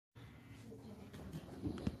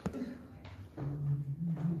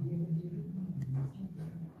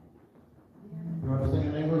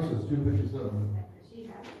257.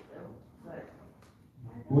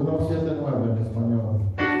 179 en español.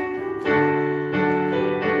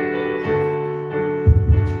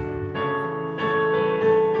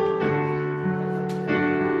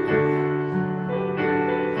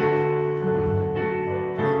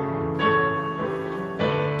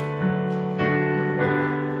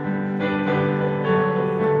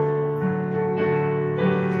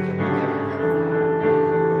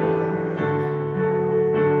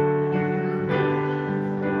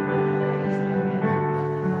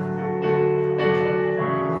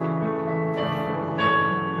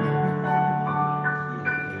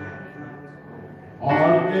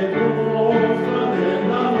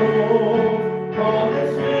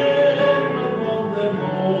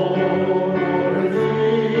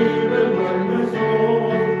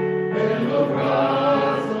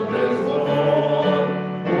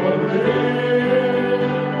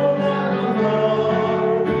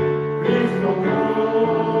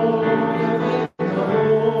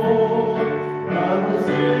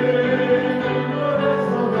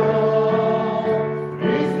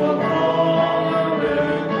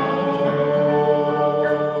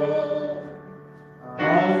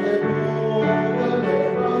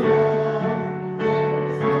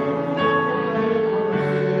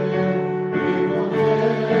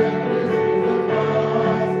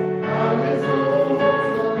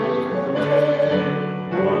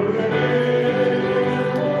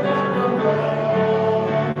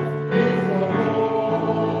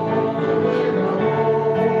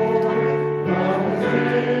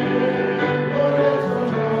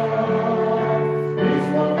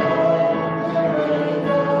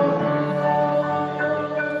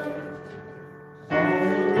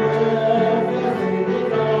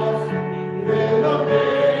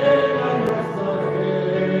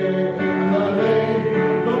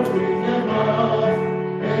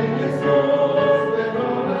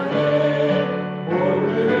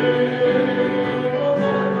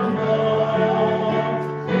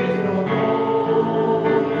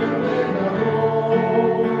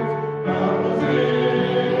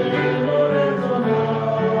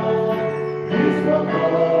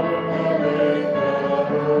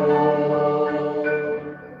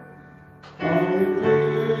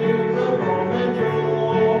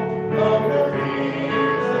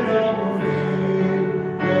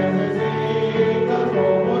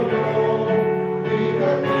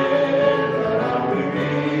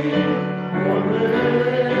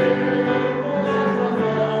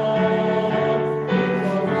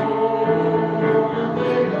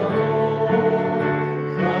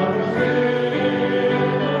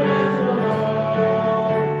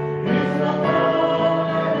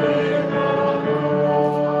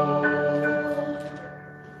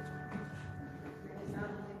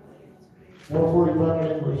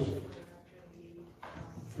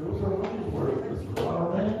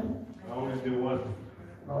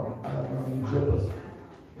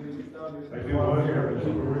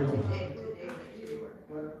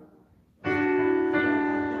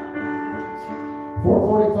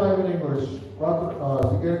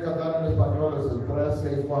 Si quieren cantar en español es el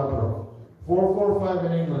 364. 445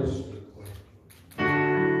 en English.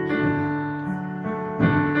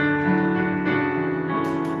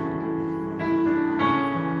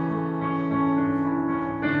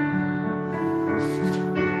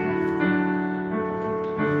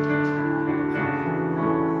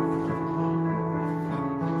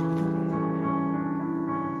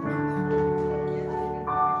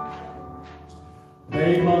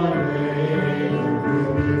 Make my way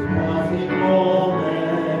through this passing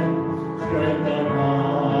moment, strengthen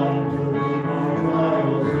mine.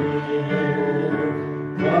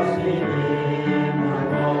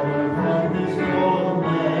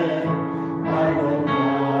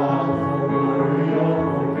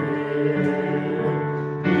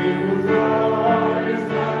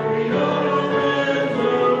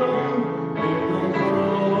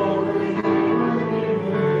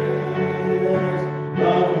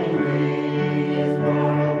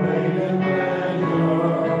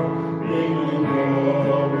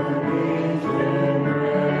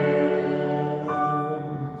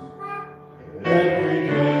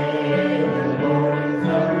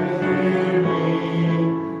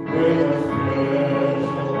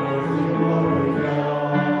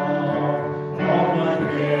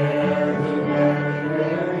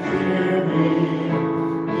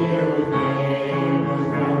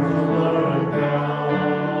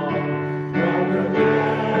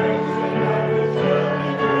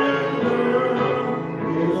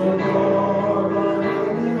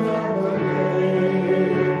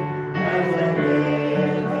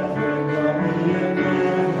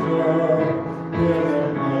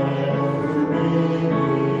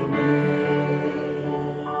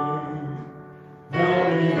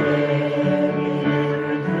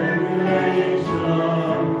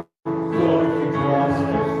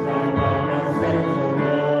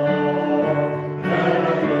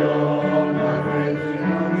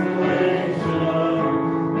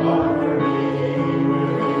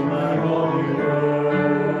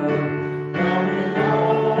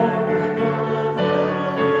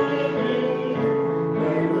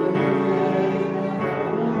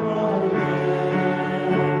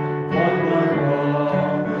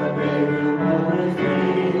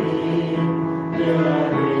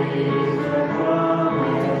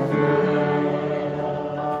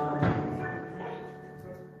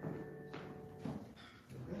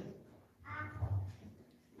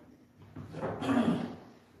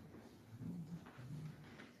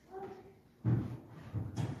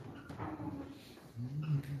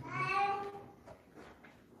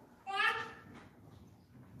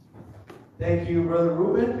 Thank you, Brother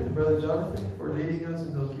Ruben and Brother Jonathan, for leading us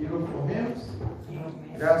in those beautiful hymns.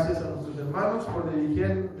 Gracias a nuestros hermanos por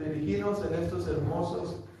dirigirnos en estos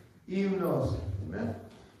hermosos himnos. Amen.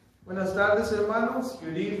 Buenas tardes, hermanos.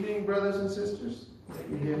 Good evening, brothers and sisters.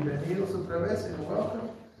 Y bienvenidos otra vez and welcome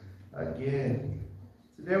again.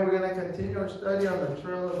 Today we're going to continue our study on the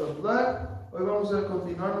Trail of the Blood. Hoy vamos a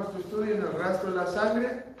continuar nuestro estudio en el Rastro de la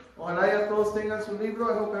Sangre. Ojalá ya todos tengan su libro.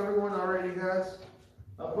 I hope everyone already has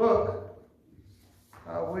a book.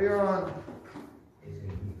 We are on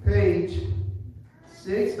page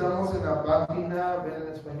 6. Estamos en la página, ven en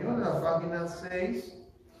español, en la página 6.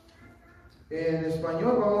 En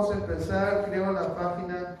español vamos a empezar, creo, en la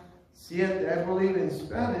página 7. I believe in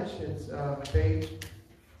Spanish it's page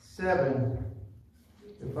 7.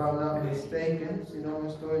 If I'm not mistaken, si no me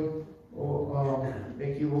estoy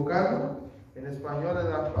equivocando. En español en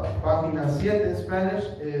la página 7. In Spanish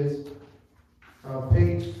is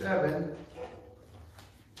page 7.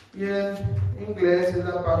 Y en inglés es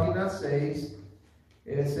la página 6.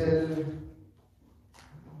 Es el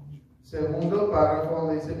segundo párrafo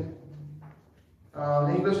donde dice, in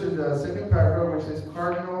English is the second paragraph which says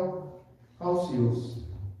Cardinal Hosius.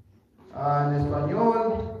 En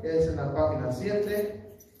español es en la página 7,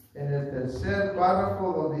 en el tercer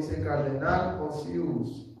párrafo donde dice Cardenal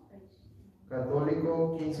Hosius.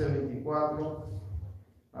 Católico 1524,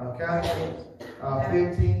 Catholic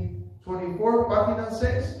 1524, página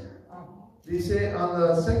 6. Dice, on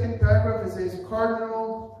the second paragraph it says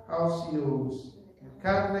Cardinal Hosius,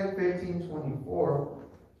 Catholic 1524.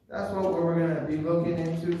 That's what we're going to be looking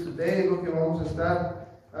into today, lo que vamos a estar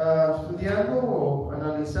estudiando o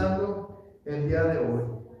analizando el día de hoy.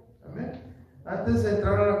 Amén. Antes de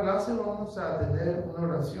entrar a la clase vamos a tener una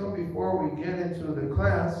oración. Before we get into the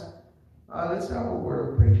class, let's have a word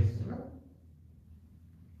of praise. Amen.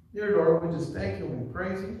 Dear Lord, we just thank you and we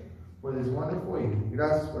praise you for this wonderful evening.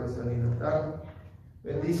 Gracias por esta linda tarde.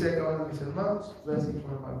 Bendice a cada uno de mis hermanos. Bless each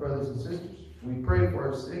one of my brothers and sisters. We pray for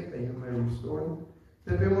our sick that you may restore them.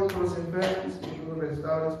 Te pedimos por los enfermos que tú los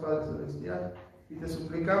restaures, Padre Celestial. Y te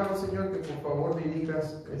suplicamos, Señor, que por favor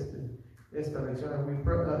dirijas esta lección. We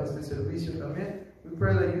pray, este servicio también. We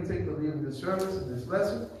pray that you take the lead in this service, in this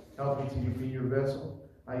lesson. Help me to be your vessel.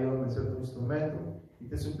 Ayúdame a ser tu instrumento. Y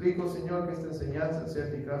te suplico, Señor, que esta enseñanza sea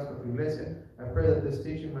eficaz para tu iglesia. I pray that this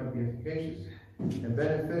teaching might be efficacious and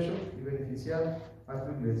beneficial y beneficial a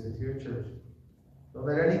tu iglesia, to your church. Don't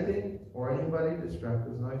let anything or anybody distract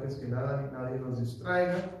us. No dejes que nada ni nadie nos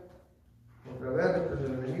distraiga. Otra vez, reprende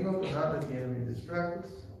el enemigo, que nada the enemy distract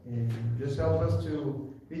us. And just help us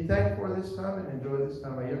to be thankful for this time and enjoy this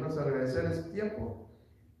time. Ayúdanos a agradecer este tiempo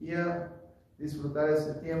y a disfrutar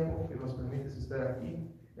este tiempo que nos permites estar aquí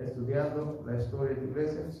estudiando la historia de tu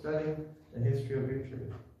iglesia, studying the history of your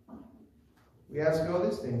church. We ask all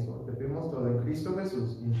these things, Lord. Te pedimos todo en Cristo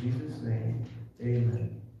Jesús. In Jesus' name,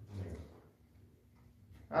 amen.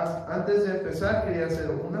 Antes de empezar, quería hacer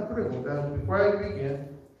una pregunta. Before I begin,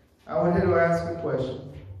 I wanted to ask a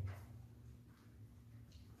question.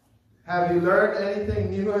 Have you learned anything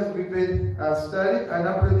new as we've been studying? ¿Han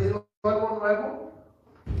aprendido algo nuevo?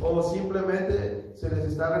 ¿O simplemente se les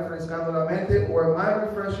está refrescando la mente? Or am I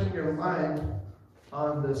refreshing your mind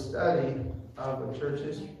on the study of the church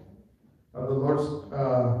history, of the Lord's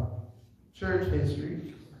church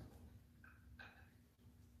history?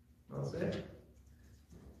 No sé.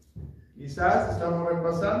 Quizás estamos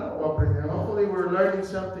repasando o aprendiendo. Hopefully we're learning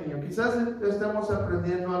something new. Quizás estamos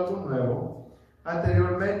aprendiendo algo nuevo.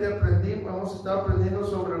 Anteriormente hemos estado aprendiendo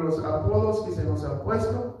sobre los apodos que se nos han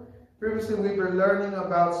puesto. Previously we've been learning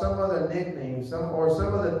about some of the nicknames, some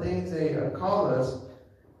of the things they call us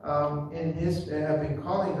in history, have been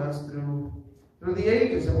calling us through the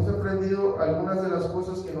ages. Hemos aprendido algunas de las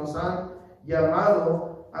cosas que nos han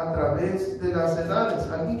llamado a través de las edades.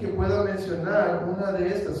 Alguien que pueda mencionar una de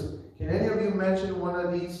estas. Can any of you mention one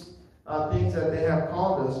of these things that they have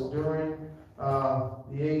called us during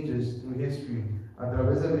the ages, through history, a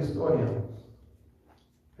través de la historia?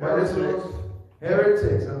 ¿Cuáles son los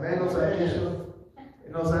heretics? Amén.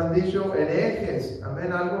 Nos han dicho herejes.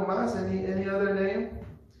 Amén. ¿Algo más? Any other name?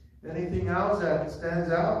 Anything else that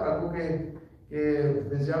stands out? Algo que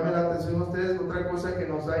les llame la atención a ustedes. Otra cosa que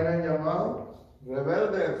nos hayan llamado.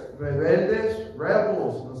 Rebeldes. Rebeldes.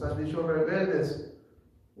 Rebels. Nos han dicho rebeldes.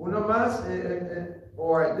 Uno más,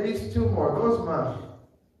 or at least two more. Dos más.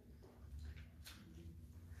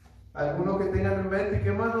 Alguno que tengan en mente.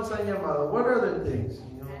 ¿Qué más nos han llamado? What are the things?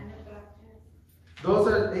 Those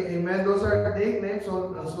are, amen, those are nicknames,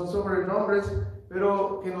 son sobrenombres,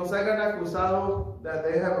 pero que nos hayan acusado, that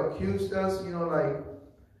they have accused us,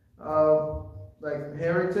 like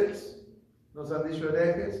heretics. Nos han dicho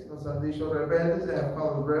herejes, nos han dicho rebeldes, they have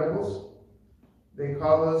called us rebels. They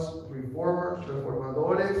call us reformers,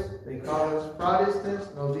 reformadores. They call us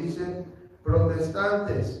Protestants, nos dicen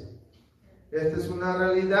protestantes. Esta es una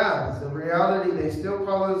realidad, it's a reality. They still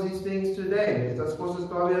call us these things today. Estas cosas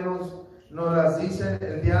todavía nos las dicen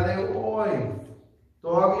el día de hoy.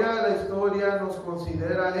 Todavía la historia nos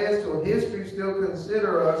considera eso. History still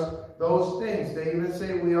consider us those things. They even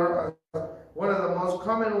say we are one of the most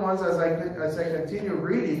common ones as I continue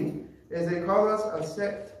reading is they call us a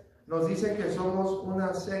sect. Nos dicen que somos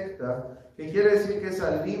una secta, que quiere decir que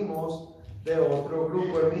salimos de otro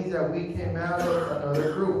grupo. It means that we came out of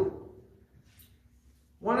another group.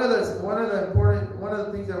 One of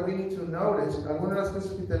the things that we need to notice, algunas de las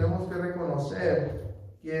cosas que tenemos que reconocer,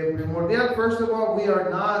 que primordial, first of all, we are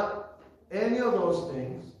not any of those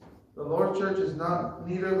things. The Lord Church is not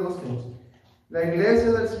neither of those things. La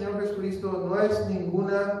iglesia del Señor Jesucristo no es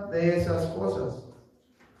ninguna de esas cosas.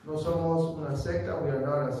 No somos una secta, we are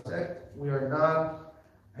not a sect. We are not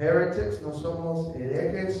heretics, no somos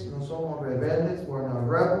herejes, no somos rebeldes, we are not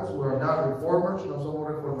rebels, we are not reformers, no somos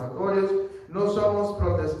reformatorios. No somos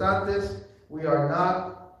protestantes, we are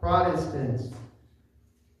not Protestants.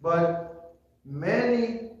 But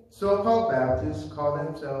many so-called Baptists call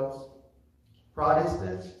themselves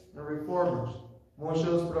Protestants and Reformers.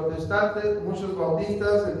 Muchos protestantes, muchos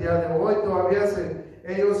bautistas, el día de hoy todavía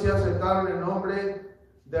ellos se aceptaron el nombre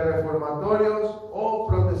de reformatorios o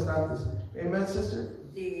protestantes. Amen, sister?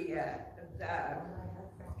 The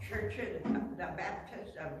churches, the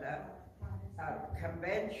Baptists of the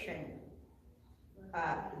convention,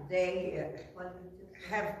 they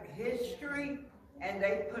have history and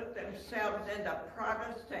they put themselves in the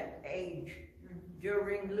Protestant age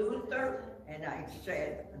during Luther. And I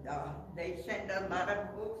said, they sent a lot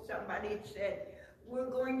of books. Somebody said, we're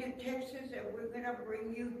going to Texas and we're going to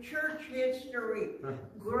bring you church history.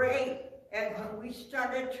 Great. And when we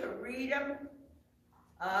started to read them,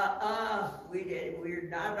 we're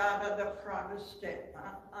not out of the Protestant.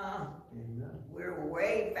 We're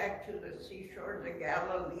way back to the seashores of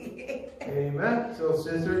Galilee. Amen. So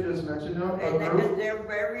sister just mentioned a And group. they're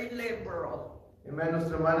very liberal. Amen.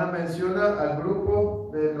 Nuestra hermana menciona al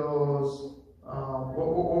grupo de los,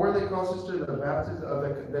 what were they called, sister? The Baptists,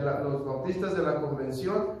 los bautistas de la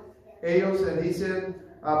convención. Ellos se dicen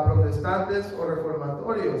protestantes o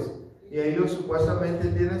reformatorios. Y ellos supuestamente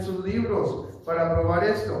tienen sus libros para probar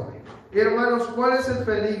esto. Y hermanos, ¿cuál es el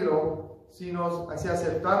peligro si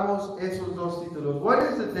aceptamos esos dos títulos? What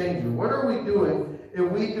is the danger? What are we doing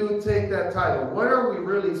if we do take that title? What are we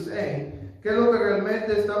really saying? ¿Qué es lo que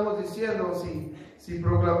realmente estamos diciendo si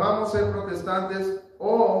proclamamos ser protestantes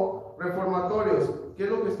o reformatorios? ¿Qué es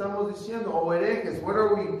lo que estamos diciendo? O herejes. What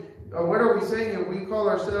are we saying if we call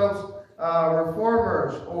ourselves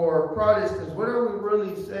reformers or Protestants? What are we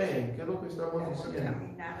really saying? ¿Qué es lo que estamos diciendo?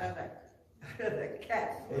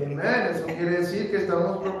 Amen. Eso quiere decir que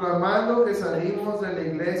estamos proclamando que salimos de la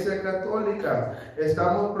iglesia católica.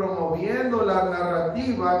 Estamos promoviendo la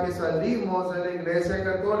narrativa que salimos de la iglesia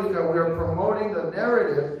católica. We are promoting the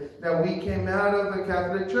narrative that we came out of the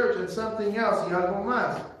Catholic Church. And something else, y algo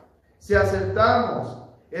más. Si aceptamos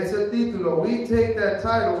ese título, we take that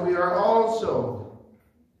title, we are also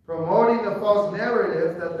promoting the false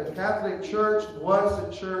narrative that the Catholic Church was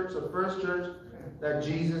the first church that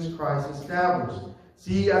Jesus Christ established.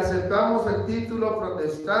 Si aceptamos el título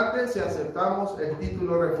protestante, si aceptamos el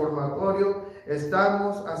título reformatorio,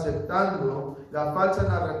 estamos aceptando la falsa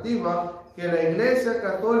narrativa que la Iglesia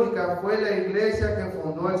Católica fue la iglesia que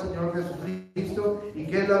fundó el Señor Jesucristo y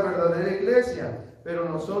que es la verdadera iglesia. Pero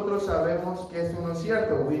nosotros sabemos que esto no es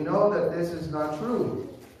cierto. We know that this is not true.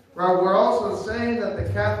 Right? We're also saying that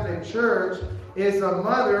the Catholic Church is the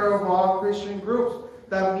mother of all Christian groups.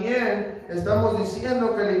 También estamos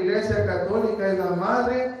diciendo que la Iglesia Católica es la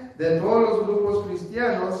madre de todos los grupos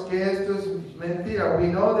cristianos, que esto es mentira. We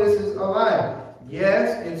know this is a lie.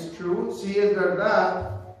 Yes, it's true. Sí es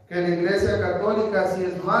verdad que la Iglesia Católica sí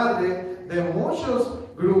es madre de muchos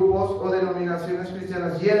grupos o denominaciones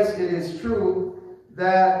cristianas. Yes, it is true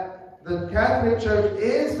that the Catholic Church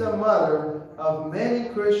is the mother of many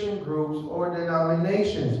Christian groups or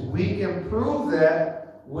denominations. We can prove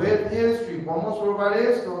that with history. Podemos probar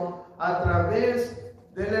esto a través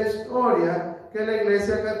de la historia, que de la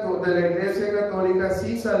Iglesia Católica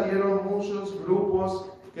sí salieron muchos grupos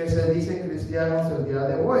que se dicen cristianos el día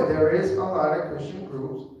de hoy. There is a lot of Christian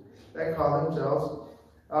groups that call themselves,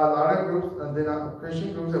 a lot of groups,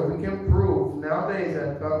 Christian groups that we can prove nowadays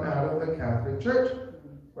that come out of the Catholic Church.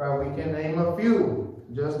 Right? We can name a few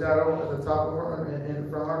just out of the top of our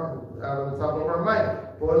mind.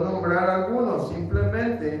 Puedo nombrar algunos,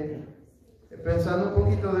 simplemente pensando un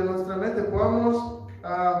poquito de nuestra mente, podemos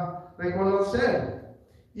reconocer.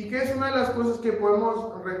 ¿Y qué es una de las cosas que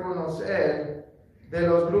podemos reconocer de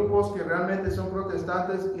los grupos que realmente son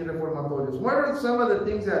protestantes y reformatorios? What are some of the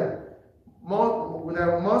things that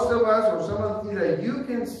most of us, or some of the things that you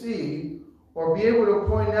can see or be able to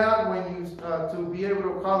point out when you to be able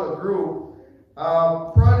to call a group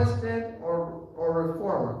Protestant or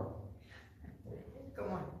Reformer?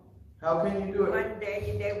 Come on. How can you do it? One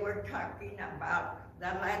day they were talking about the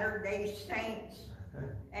Latter-day Saints,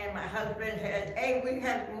 and my husband said, hey, we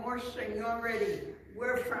have more seniority.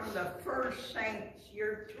 We're from the first saints.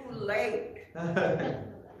 You're too late.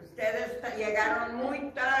 Ustedes llegaron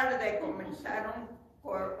muy tarde, comenzaron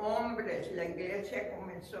por hombres. La iglesia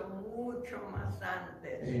comenzó mucho más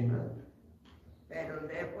antes. Amen. Pero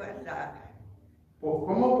después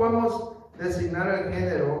 ¿Cómo podemos designar el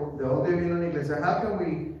género de dónde viene una iglesia? How can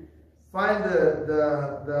we find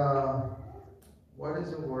the what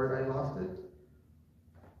is the word? I lost it.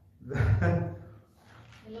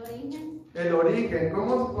 El origen.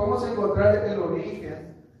 ¿Cómo vamos a encontrar el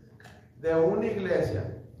origen de una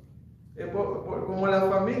iglesia? Como la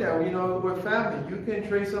familia, you know, with family, you can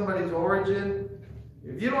trace somebody's origin.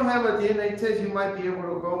 If you don't have a DNA test, you might be able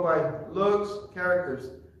to go by looks,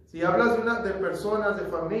 characters. Si hablas de personas, de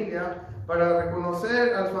familia, para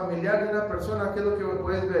reconocer al familiar de una persona, ¿qué es lo que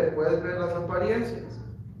puedes ver? Puedes ver las apariencias,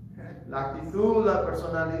 la actitud, la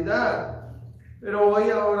personalidad. Pero hoy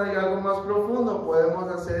ahora hay algo más profundo.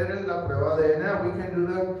 Podemos hacer la prueba de DNA. We can do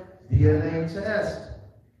the DNA test.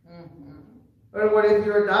 But what if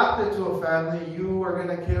you're adopted to a family? You are going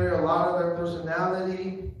to carry a lot of their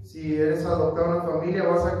personality. Si eres adoptado a una familia,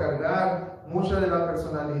 vas a cargar mucha de la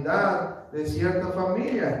personalidad de cierta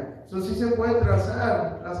familia. So sí se puede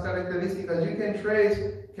trazar las características. You can trace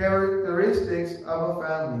characteristics of a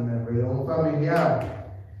family member, de un familiar.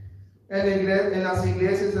 En las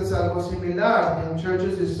iglesias es algo similar. In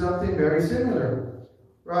churches is something very similar.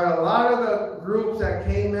 Right? A lot of the groups that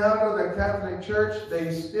came out of the Catholic Church,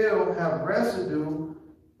 they still have residue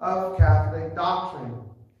of Catholic doctrine.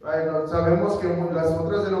 Right? Sabemos que las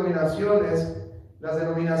otras denominaciones, las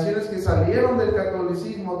denominaciones que salieron del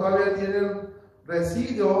catolicismo todavía tienen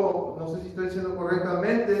residuo, no sé si estoy diciendo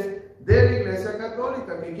correctamente, de la Iglesia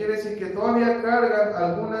Católica, que quiere decir que todavía cargan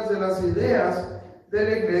algunas de las ideas de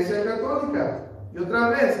la Iglesia Católica. Y otra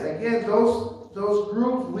vez, again, those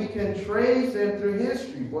groups we can trace them through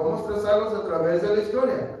history. Podemos trazarlos a través de la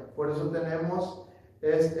historia. Por eso tenemos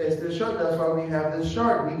este chart. That's why we have this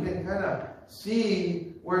chart. We can kind of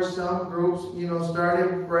see where some groups, you know,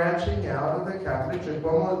 started branching out of the Catholic Church.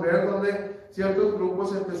 Podemos ver donde ciertos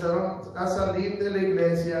grupos empezaron a salir de la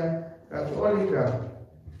Iglesia Católica.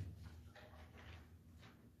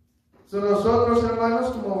 So, nosotros,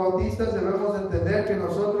 hermanos, como bautistas, debemos entender que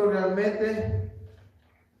nosotros realmente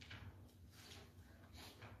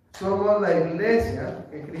somos la iglesia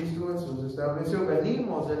que Cristo Jesús estableció.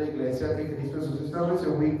 Venimos de la iglesia que Cristo Jesús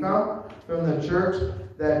estableció. We come from the church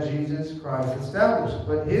that Jesus Christ established.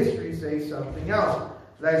 But history says something else.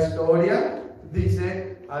 La historia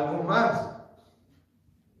dice algo más.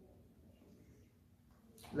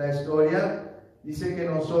 La historia dice que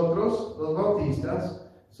nosotros, los bautistas,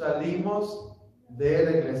 salimos de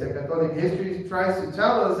la Iglesia Católica. History tries to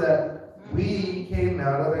tell us that we came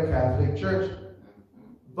out of the Catholic Church.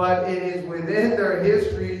 But it is within their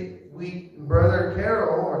history, Brother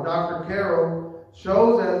Carroll, or Dr. Carroll,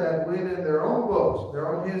 shows us that within their own books, their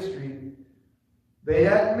own history, they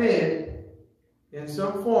admit in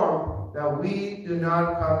some form that we do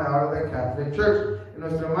not come out of the Catholic Church. Y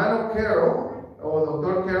nuestro hermano Carroll, o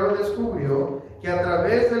Dr. Carroll, descubrió que a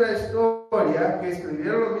través de la historia que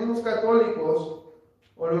escribieron los mismos católicos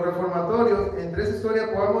o los reformatorios, entre esa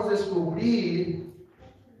historia podemos descubrir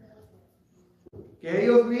que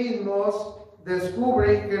ellos mismos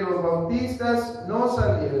descubren que los bautistas no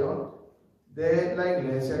salieron de la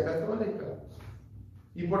Iglesia Católica.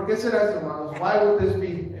 ¿Y por qué será esto, hermanos? Why would this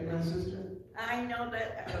be, amen, sister? I know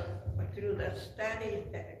that through the studies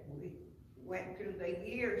that we went through the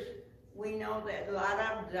years, we know that a lot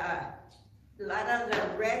of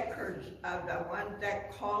the records of the ones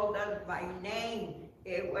that called us by name,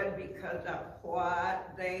 it was because of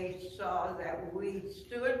what they saw that we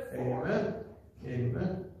stood for. Amen.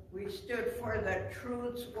 Amen. We stood for the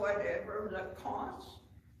truths, whatever the cost.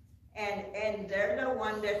 And they're the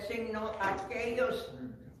one that signal aquellos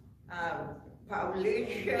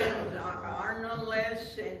publications,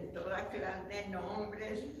 Arnold's and toda clase de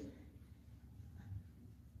nombres.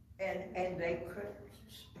 And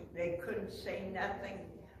they couldn't say nothing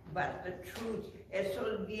but the truth.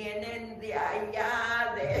 Esos vienen de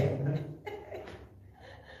allá,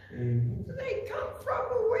 they come from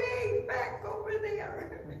way back over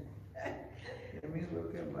there. Let me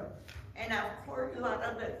look at my... And of course, a lot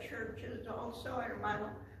of the churches also, hermano,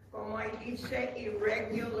 como ahí dice,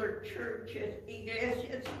 irregular churches,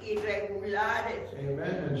 iglesias irregulares.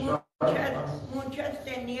 Amen. Muchas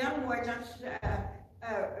tenían buenas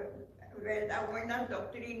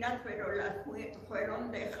doctrinas, pero las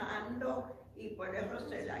fueron dejando y por eso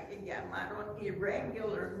se las llamaron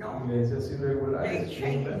irregular, ¿no? Iglesias irregulares. They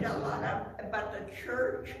changed a lot of, but the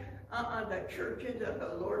church, the churches of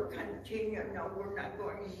the Lord continue. No, we're not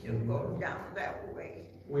going to go down that way.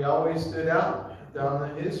 We always stood out down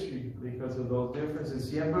the history because of those differences.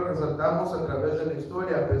 Siempre resaltamos a través de la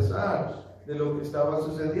historia a pesar de lo que estaba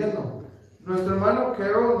sucediendo. Nuestro hermano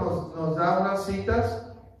Carol nos da unas citas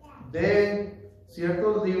de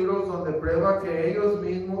ciertos libros donde prueba que ellos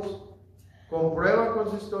mismos comprueban con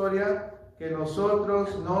su historia que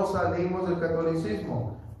nosotros no salimos del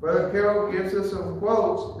catolicismo. Brother Carol gives us some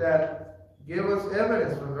quotes that give us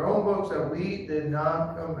evidence from their own books that we did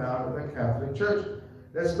not come out of the Catholic Church.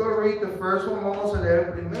 Let's go read the first one. Vamos a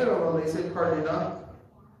leer primero donde dice el cardenal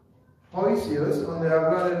Hoysius, donde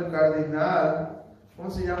habla del cardenal, ¿cómo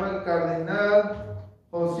se llama? El cardenal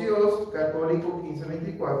Hoysius, católico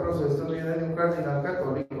 1524. So esto viene de un cardenal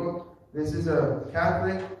católico. This is a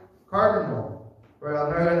Catholic cardinal. But I'm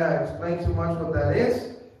not going to explain too much what that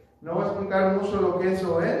is. No voy a explicar mucho lo que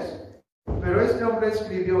eso es. Pero este hombre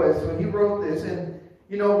escribió esto. He wrote this. And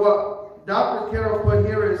you know what Dr. Carroll put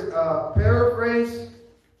here is a paraphrase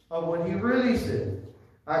of what he really said.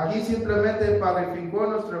 Aquí simplemente parificó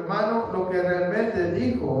nuestro hermano lo que realmente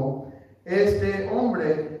dijo este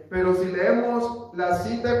hombre. Pero si leemos la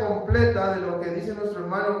cita completa de lo que dice nuestro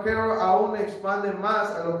hermano Carroll, aún expande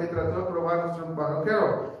más a lo que trató de probar nuestro hermano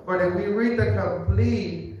Carroll. But if we read the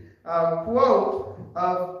complete quote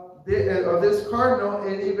of this cardinal,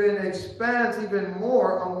 it even expands even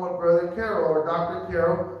more on what Brother Carroll or Dr.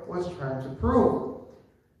 Carroll was trying to prove.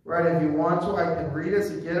 Right, if you want to, I can read it.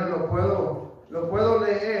 Si quieren, lo puedo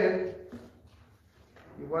leer.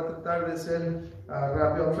 Y voy a tratar de ser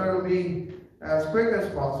rápido. I'm trying to be as quick as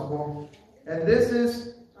possible. And this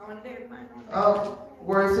is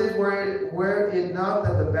where it says, were it not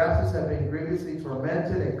that the Baptists have been grievously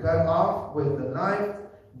tormented and cut off with the knife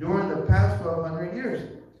during the past 1200 years.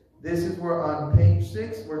 This is where on page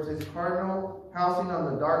 6, where it says Cardinal Housing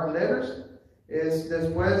on the dark letters. Es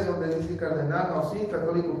después donde dice Cardenal Housing,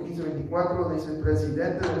 católico 1524, dice el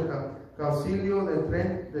presidente del Concilio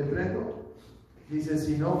de Trento. Dice,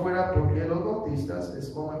 si no fuera porque los bautistas, es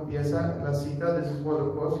como empieza la cita. This is where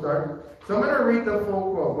the quote starts. So I'm going to read the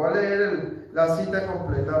full quote. Voy a leer la cita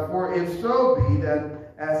completa. For if so be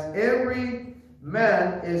that as every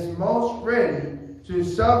man is most ready to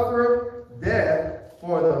suffer death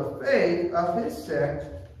for the faith of his sect,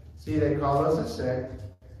 see, they call us a sect,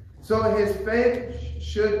 so his faith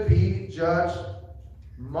should be judged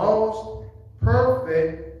most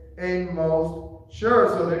perfect and most sure.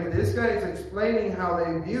 So this guy is explaining how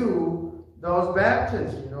they view those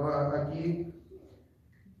Baptists. You know, aquí,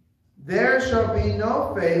 there shall be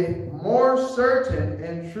no faith more certain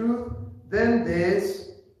and truth than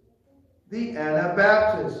this, the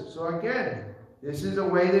Anabaptists. So again, this is the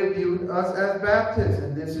way they viewed us as Baptists,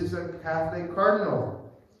 and this is a Catholic cardinal.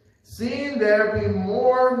 Seeing there be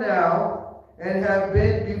more now, and have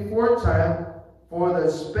been before time, for the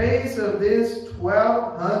space of this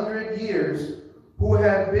 1200 years, who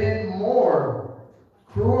have been more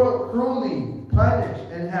cruelly punished,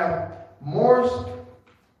 and have more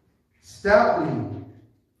stoutly,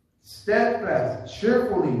 steadfast,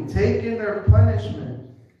 cheerfully taken their punishment.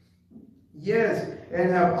 Yes,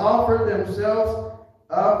 and have offered themselves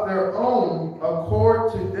of their own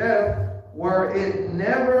accord to death, were it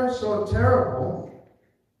never so terrible,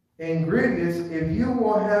 and grievous, if you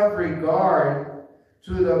will have regard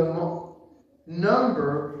to the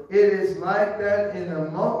number, it is like that in the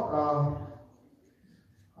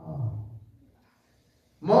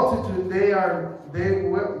multitude.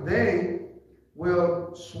 They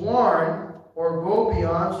will sworn or go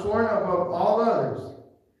beyond, sworn above all others.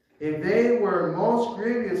 If they were most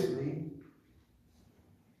grievously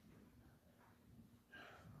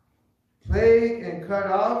plagued and cut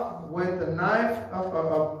off with the knife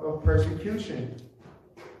of persecution.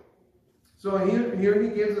 So here he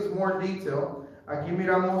gives us more detail. Aquí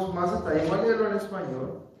miramos más detalle. Voy a leerlo en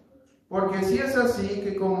español. Porque si es así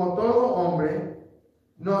que como todo hombre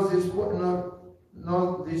nos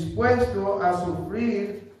dispuesto a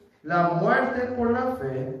sufrir la muerte por la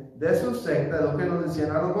fe de su secta, lo que nos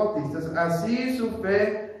decían a los bautistas, así su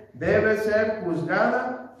fe debe ser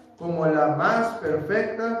juzgada como la más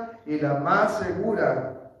perfecta y la más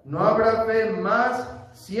segura. No habrá fe más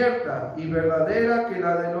cierta y verdadera que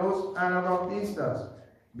la de los anabautistas,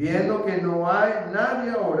 viendo que no hay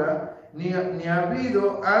nadie ahora, ni ha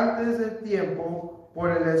habido antes del tiempo,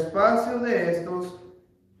 por el espacio de estos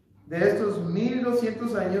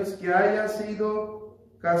 1200 años, que haya sido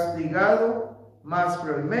castigado más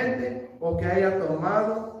cruelmente o que haya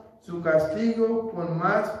tomado su castigo con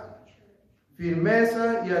más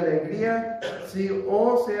firmeza y alegría, si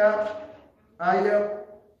o sea haya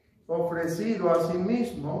ofrecido a sí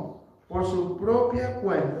mismo por su propia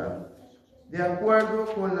cuenta, de acuerdo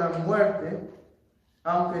con la muerte,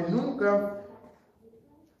 aunque nunca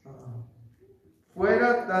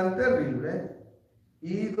fuera tan terrible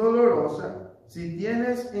y dolorosa. Si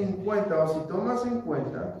tienes en cuenta o si tomas en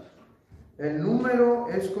cuenta, el número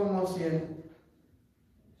es como si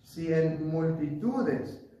en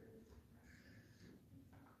multitudes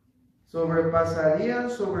sobrepasarían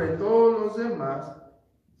sobre todos los demás,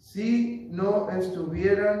 si no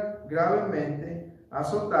estuvieran gravemente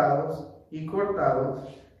azotados y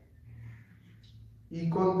cortados y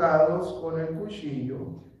contados con el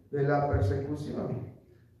cuchillo de la persecución.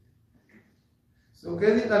 So, que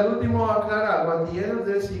al último aclarar, at the end of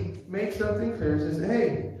this, he makes something clear. He says,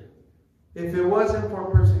 hey, if it wasn't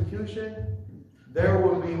for persecution, there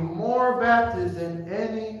would be more Baptists than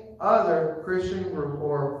any other Christian group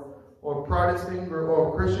or Protestant group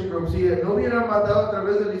or Christian group. Si no hubieran matado a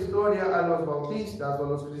través de la historia a los bautistas o a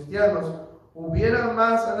los cristianos, hubiera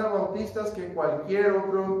más anabautistas que cualquier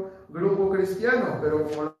otro grupo cristiano, pero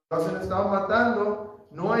como los han estado matando,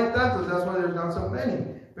 no hay tantos. That's why there's not so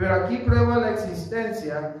many. Pero aquí prueba la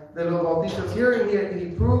existencia de los bautistas. Here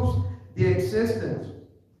he proves the existence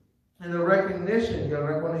and the recognition. Y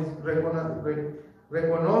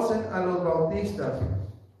reconocen a los bautistas.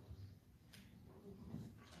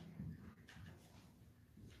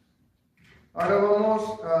 Ahora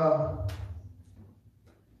vamos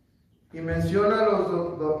y menciona los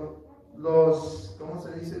 ¿cómo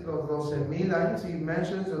se dice? Los 12,000 años. He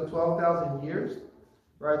mentions the 12,000 years.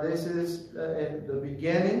 Right, this is at the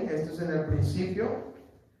beginning. Esto es en el principio.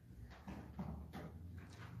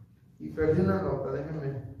 Y perdí una nota,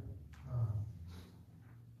 déjenme.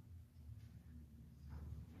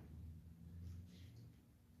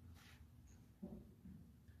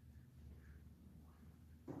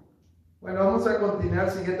 Bueno, vamos a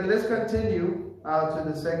continuar. Siguiente, let's continue to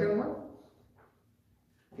the second one.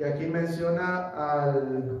 Y aquí menciona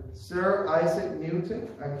al Sir Isaac Newton.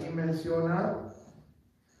 Aquí menciona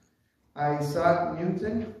a Isaac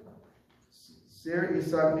Newton, Sir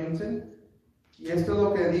Isaac Newton. Y esto es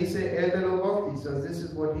lo que dice él de los bautistas. This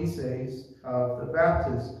is what he says of the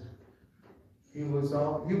Baptists. He was a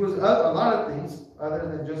lot of things other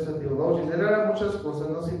than just a theologian. Él era muchas cosas,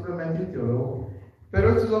 no simplemente un teólogo. Pero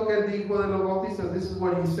esto es lo que él dijo de los bautistas. This is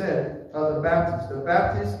what he said of the Baptists. The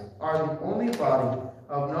Baptists are the only body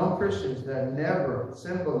of non-Christians that never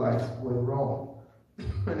sympathized with Rome.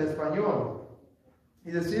 En español.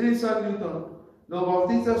 Y decir Isaac Newton, los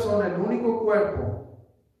bautistas son el único cuerpo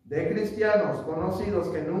de cristianos conocidos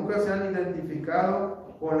que nunca se han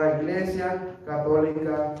identificado con la Iglesia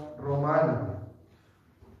Católica Romana.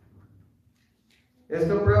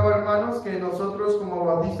 Esto prueba, hermanos, que nosotros como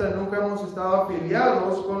bautistas nunca hemos estado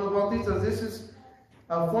afiliados con los bautistas. This is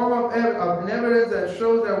a form of evidence that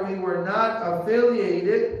shows that we were not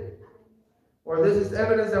affiliated, or this is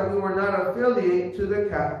evidence that we were not affiliated to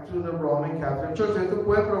the Roman Catholic Church. Esto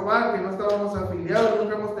puede probar que no estábamos afiliados,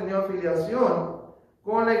 nunca hemos tenido afiliación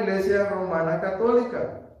con la Iglesia Romana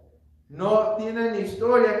Católica. No tienen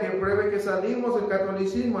historia que pruebe que salimos del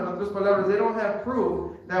catolicismo. En otras palabras, they don't have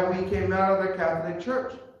proof that we came out of the Catholic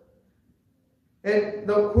Church. And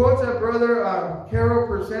the quotes that Brother Carol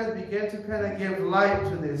presents begin to kind of give light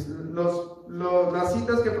to this. Las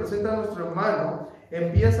citas que presenta nuestro hermano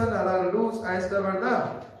empiezan a dar luz a esta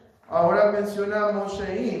verdad. Ahora menciona a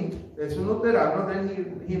Mosheim, es un luterano,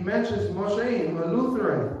 then he mentions Mosheim, a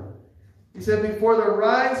Lutheran. He said, before the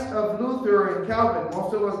rise of Luther and Calvin,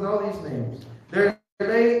 most of us know these names, there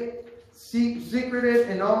lay secreted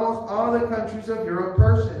in almost all the countries of Europe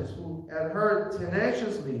persons who adhered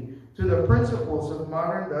tenaciously to the principles of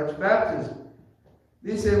modern Dutch baptism.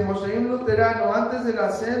 Dice, Mosheim luterano, antes del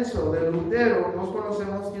ascenso de Lutero, todos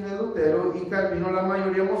conocemos quién es Lutero, y Calvino, la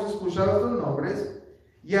mayoría hemos escuchado estos nombres,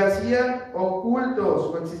 y hacían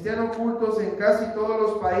ocultos, o existían ocultos en casi todos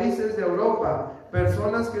los países de Europa,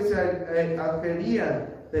 personas que se adherían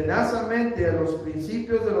tenazmente a los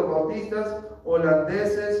principios de los bautistas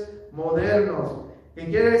holandeses modernos. Que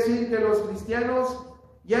quiere decir que los cristianos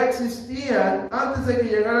ya existían antes de que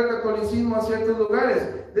llegara el catolicismo a ciertos lugares.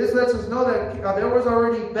 This lets us know that there was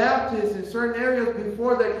already Baptists in certain areas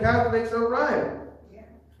before the Catholics arrived. Yeah.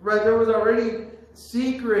 Right, there was already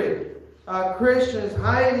secret Christians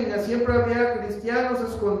hiding, and siempre había cristianos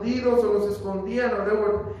escondidos, o los escondían, or they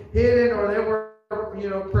were hidden, or they were,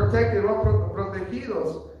 protected, o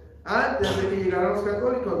protegidos antes de que llegaran los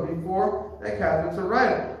católicos, before the Catholics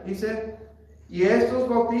arrived. Dice, y estos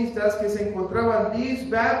bautistas que se encontraban, these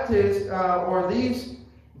Baptists, or these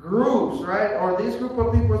groups, right, or this group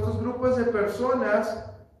of people, estos grupos de personas,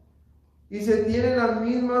 y se tienen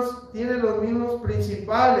los mismos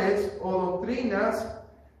principales o doctrinas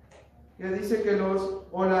que dice que los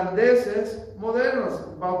holandeses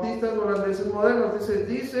modernos, bautistas holandeses modernos, dice,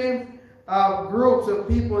 these same groups of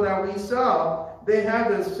people that we saw, they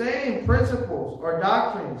have the same principles or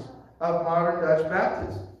doctrines of modern Dutch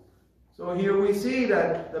Baptists. So here we see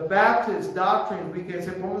that the Baptist doctrines, we can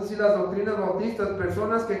say, podemos decir las doctrinas bautistas,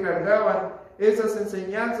 personas que cargaban esas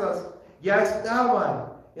enseñanzas, ya estaban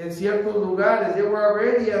en ciertos lugares. They were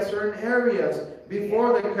already at certain areas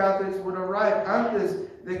before the Catholics would arrive, antes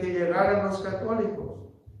de que llegaran los católicos.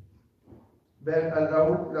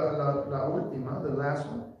 La última, the last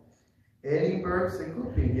one. Edinburgh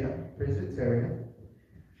Encyclopedia Presbyterian.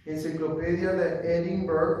 Enciclopedia de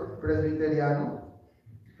Edinburgh Presbyteriano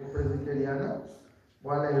o Presbyteriana.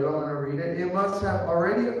 While I'm going to read it. It must have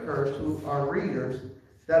already occurred to our readers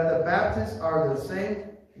that the Baptists are the same,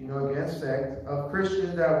 again, sect of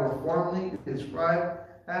Christians that were formerly described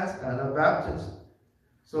as Anabaptists.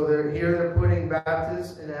 So they're putting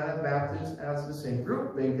Baptists and Anabaptists as the same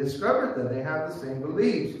group. They discovered that they have the same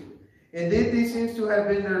beliefs. Indeed, this seems to have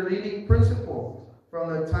been their leading principle from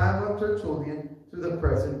the time of Tertullian to the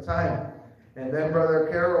present time. And then Brother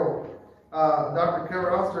Carol, Dr.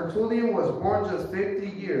 Carol Tertullian was born just 50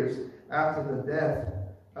 years after the death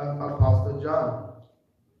of Apostle John.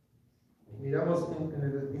 Miramos en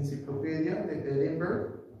la enciclopedia de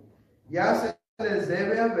Edinburgh. Ya se les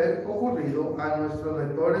debe haber ocurrido a nuestros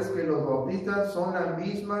lectores que los bautistas son la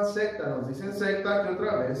misma secta, nos dicen secta que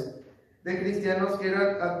otra vez, de cristianos que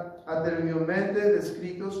eran anteriormente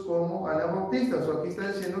descritos como anabautistas. O aquí está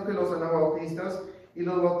diciendo que los anabautistas y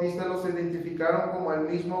los bautistas los identificaron como el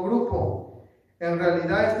mismo grupo. En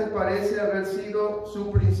realidad este parece haber sido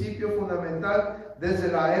su principio fundamental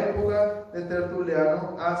desde la época de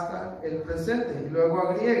Tertuliano hasta el presente. Y luego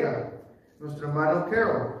agrega nuestro hermano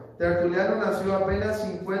Carol. Tertuliano nació apenas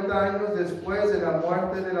 50 años después de la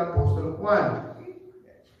muerte del apóstol Juan.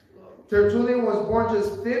 Tertullian was born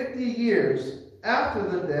just 50 years after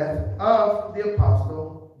the death of the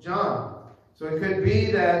apostle John. So it could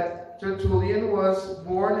be that Tertullian was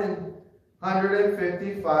born in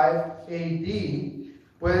 155 AD.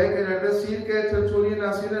 Puede querer decir que Tertullian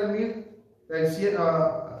nació en el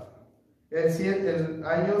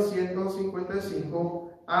año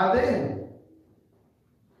 155 AD.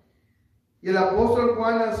 Y el apóstol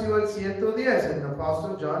Juan nació el 110, and the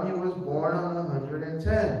apostle John, he was born on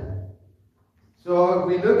 110. So if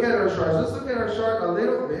we look at our charts, let's look at our chart a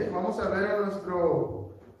little bit. Vamos a ver a nuestro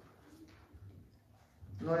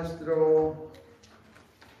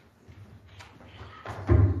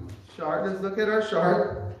chart. Let's look at our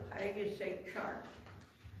chart. How do you say chart?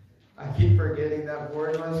 I keep forgetting that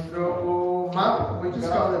word. Nuestro mapa. We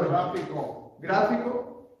just call it Gráfico.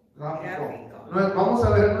 Gráfico. Gráfico. Vamos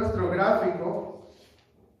a ver nuestro gráfico.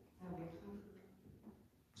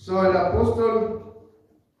 So el apóstol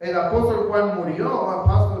Juan murió.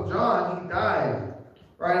 Apostle John, he died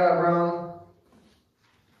right around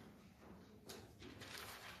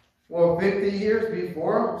 50 years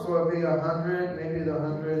before. So it'll be 100, maybe the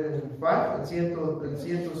 105, el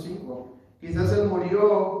 105. Quizás él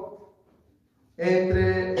murió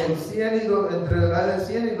entre el 100 y entre la edad de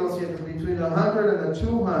 100 y 200, between 100 and the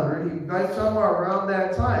 200, he died somewhere around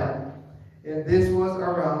that time. And this was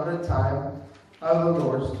around the time of the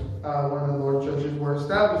Lord's, when the Lord's churches were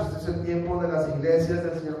established. Este es el tiempo de las iglesias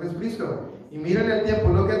del Señor Jesucristo. Y miren el tiempo,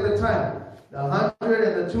 look at the time. The 100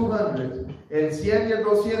 and the 200, el 100 y el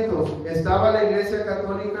 200, ¿estaba la iglesia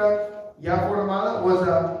católica ya formada? Was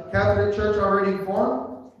the Catholic Church already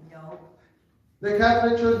formed? No. The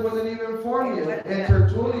Catholic Church wasn't even formed yet, and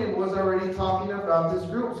Tertullian was already talking about these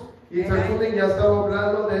groups. Y Tertullian ya estaba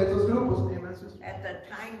hablando de estos grupos. At the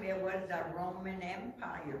time, it was the Roman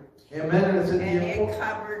Empire. Amen. En ese And tiempo. it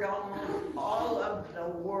covered almost all of the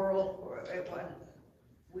world. It was,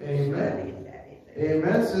 we Amen. studied that.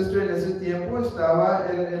 Amen, sister. En ese tiempo estaba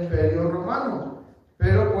el Imperio Romano.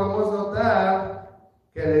 Pero podemos notar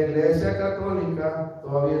que la Iglesia Católica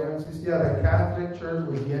todavía no existía. The Catholic Church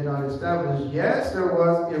was yet not established. Yes, there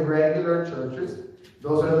was irregular churches.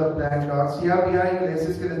 Those are the black dots. Sí había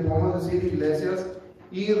iglesias que les podemos decir iglesias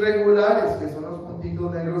irregulares, que son los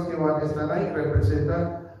puntitos negros que están ahí,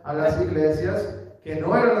 representan a las iglesias que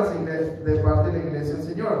no eran las iglesias de parte de la iglesia del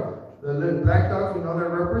Señor. The black dots, we know, that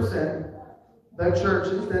represent the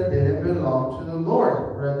churches that didn't belong to the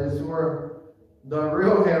Lord. Right? These were the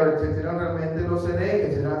real heretics. Eran realmente los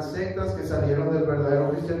herejes. Eran sectas que salieron del verdadero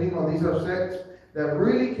cristianismo. These are sects that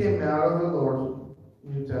really came out of the Lord's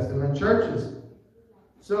New Testament churches.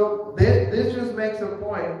 So this just makes a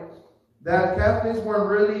point that Catholics weren't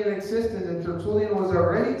really in existence, and Tertullian was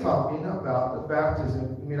already talking about the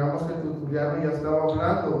baptism. Miramos que Tertuliano ya estaba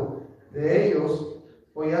hablando de ellos,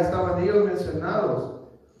 o ya estaban ellos mencionados,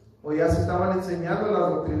 o ya se estaban enseñando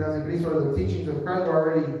las doctrinas de Cristo, or the teachings of Christ were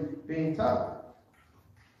already being taught.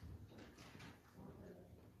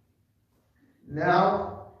 Now,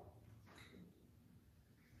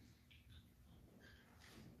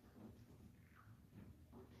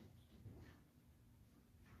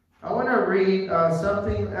 I want to read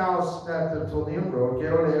something else that Tertullian wrote.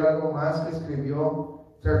 Quiero leer algo más que escribió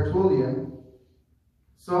Tertullian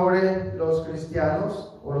sobre los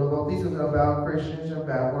cristianos, o los bautistas, about Christians or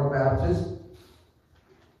Baptists.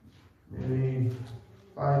 Let me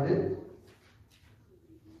find it.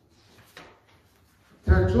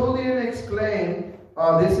 Tertullian exclaimed,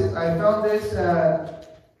 I found this,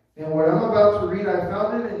 and what I'm about to read, I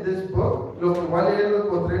found it in this book. Lo que voy a leer lo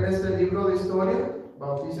encontré en este libro de historia.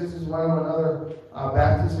 Bautistas is one of another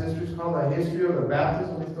Baptist histories called The History of the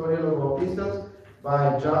Baptists, una historia de los bautistas,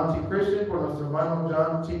 by John T. Christian, por nuestro hermano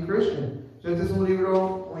John T. Christian. So este es un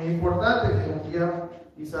libro muy importante que un día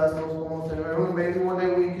quizás nos podemos tener. Maybe one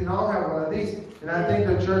day we can all have one of these. And I think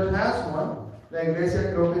the church has one. La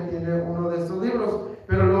iglesia creo que tiene uno de estos libros.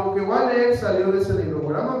 Pero lo que voy a leer salió de ese libro.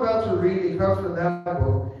 What I'm about to read, it comes from that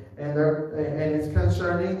book. And it's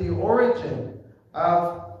concerning the origin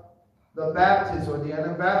of the Baptists or the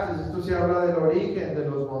Anabaptists. Esto se habla del origen de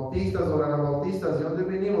los bautistas o anabautistas. ¿De dónde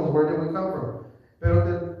venimos? Where did we come from? Pero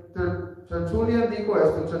Tertullian dijo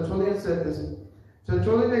esto. Tertullian said this.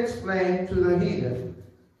 Tertullian explained to the heathen.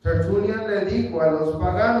 Tertullian le dijo a los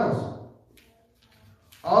paganos,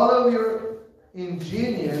 all of your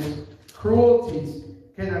ingenious cruelties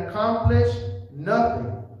can accomplish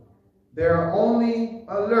nothing. They are only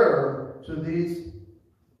a lure to these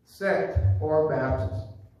sect or Baptists,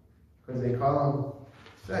 because they call them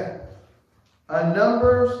sect. Our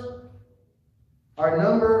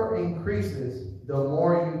number increases the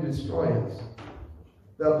more you destroy us.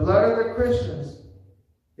 The blood of the Christians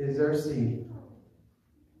is their seed.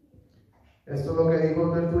 Esto es lo que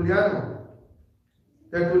dijo Tertuliano.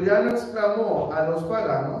 Tertuliano exclamó a los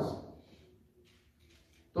paganos,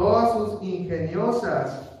 todas sus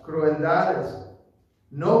ingeniosas crueldades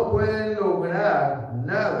no pueden lograr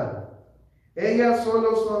nada. Ellas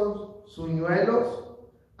solo son señuelos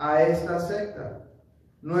a esta secta.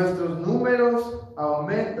 Nuestros números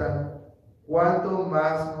aumentan cuanto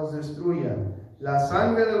más nos destruyan. La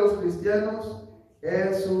sangre de los cristianos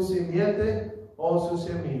es su simiente o su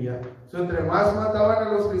semilla. Entre más mataban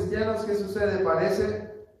a los cristianos, ¿qué sucede?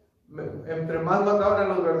 Entre más mataban a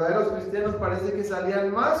los verdaderos cristianos, parece que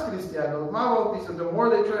salían más cristianos, más bautistas. The more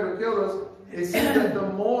they try to kill us, it seems that the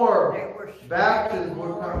more Baptists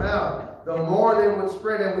would come out, the more they would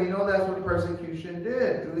spread, and we know that's what persecution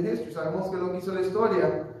did through history. Sabemos que lo que hizo la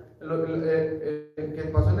historia,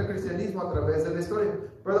 que pasó en el cristianismo a través de la historia.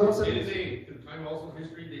 Brother Jose, Didn't they, to the time also in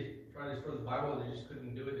history, they tried to destroy the Bible, they just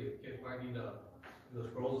couldn't do it. They kept finding the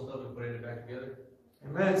scrolls and stuff and putting it back together.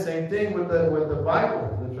 Amen. Same thing with the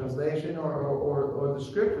Bible, the translation or the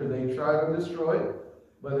scripture. They tried to destroy it,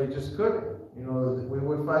 but they just couldn't. You know, we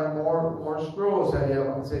would find more scrolls. Se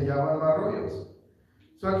llaman marrullos.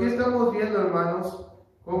 So aquí estamos viendo, hermanos,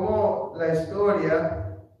 cómo la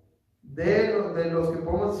historia de los que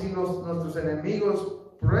podemos decir nuestros enemigos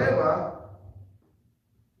prueba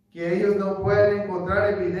que ellos no pueden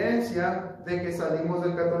encontrar evidencia de que salimos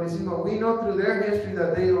del catolicismo. We know through their history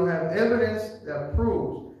that they don't have evidence that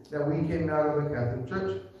proves that we came out of the Catholic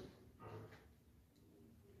Church.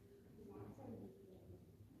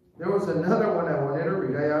 There was another one I wanted to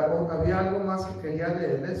read. Había algo más que quería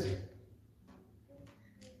leerles.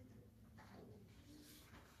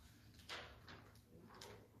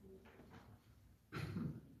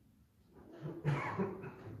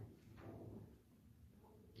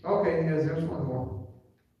 Okay, yes, there's one more.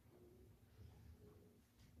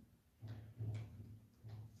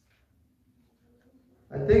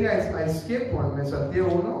 I think I skipped one. Me salté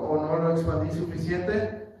uno o no lo expandí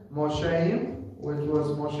suficiente. Mosheim, which was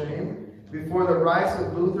Mosheim, before the rise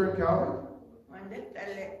of Luther and Calvin. ¿Dónde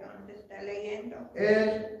está leyendo?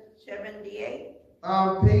 And 78.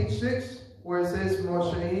 page 6, where it says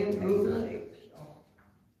Mosheim, Luther.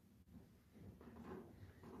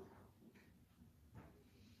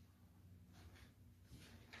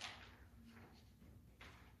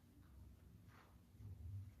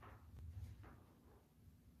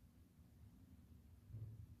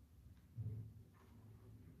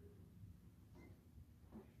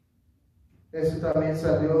 Eso también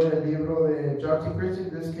salió del libro de John T. Christian.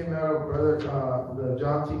 This came out of the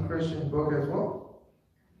John T. Christian book as well.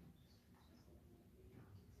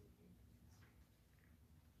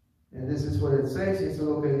 And this is what it says. Eso es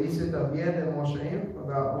lo que dice también en Mosheim,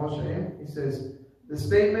 about Mosheim. He says, the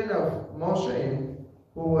statement of Mosheim,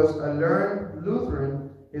 who was a learned Lutheran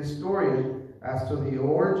historian as to the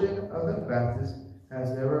origin of the Baptist, has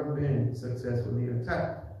never been successfully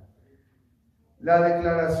attacked. La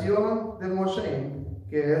declaración de Moshe,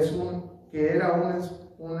 que era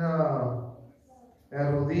un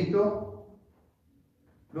erudito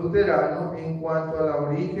luterano en cuanto al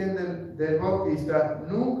origen del bautista,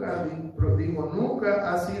 nunca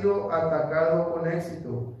ha sido atacado con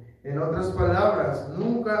éxito. En otras palabras,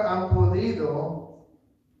 nunca han podido,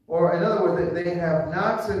 or in other words, they have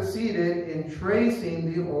not succeeded in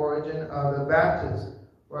tracing the origin of the Baptists.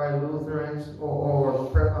 Right, Lutherans or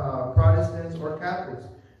Protestants or Catholics.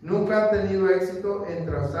 Nunca han tenido éxito en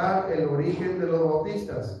trazar el origen de los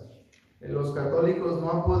bautistas. Los católicos no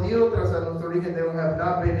han podido trazar nuestro origen. They have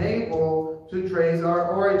not been able to trace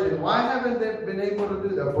our origin. Why haven't they been able to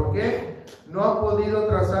do that? ¿Por qué no han podido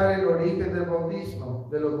trazar el origen del bautismo,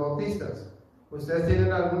 de los bautistas? ¿Ustedes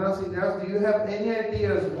tienen algunas ideas? Do you have any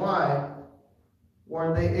ideas why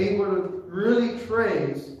weren't they able to really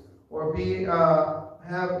trace or be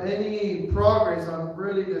have any progress on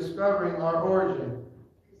really discovering our origin?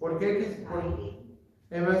 ¿Por qué?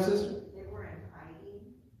 Amen, sister? They were in hiding.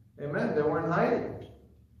 Amen. They weren't hiding.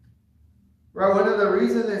 Right. One of the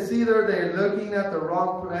reasons is either they're looking at the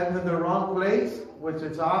wrong place, which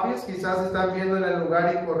is obvious. Quizás están viendo en el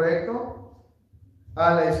lugar incorrecto.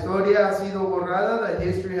 La historia ha sido borrada. The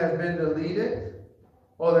history has been deleted.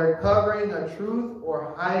 Or they're covering a truth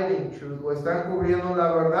or hiding truth. O están cubriendo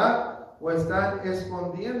la verdad o están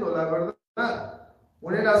escondiendo la verdad.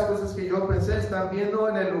 Una de las cosas que yo pensé, están viendo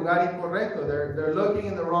en el lugar incorrecto. They're looking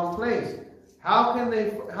in the wrong place. How can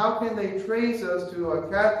they trace us to a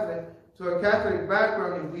Catholic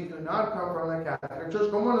background if we do not come from the Catholic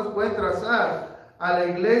Church? ¿Cómo nos pueden trazar a la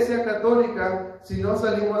Iglesia Católica si no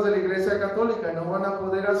salimos de la Iglesia Católica? No van a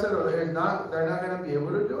poder hacerlo. They're not going to be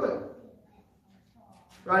able to do it.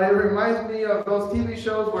 Right, it reminds me of those TV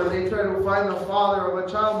shows where they try to find the father of a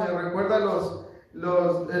child. Me recuerda los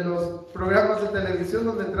programas de televisión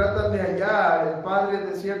donde tratan de hallar el padre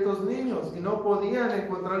de ciertos niños y no podían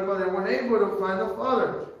encontrar el padre. They weren't able to find the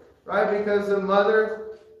father, right? Because the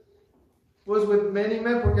mother was with many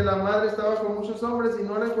men, porque la madre estaba con muchos hombres y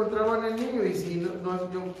no le encontraban el niño, y si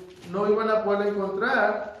no iban a poder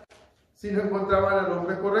encontrar si no encontraban al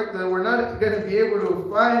hombre correcto. They were not going to be able to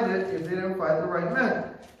find it if they didn't find the right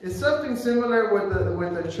man. It's something similar with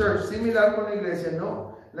the church. Similar con la iglesia.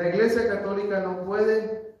 No, la iglesia católica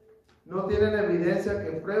no tienen evidencia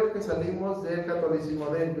que pruebe que salimos del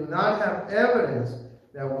catolicismo. They do not have evidence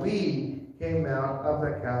that we came out of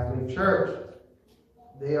the Catholic Church.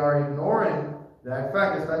 They are ignoring that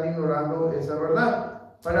fact. Están ignorando esa verdad.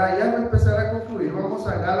 Para ya empezar a concluir, vamos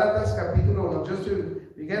a Gálatas capítulo 1. Just to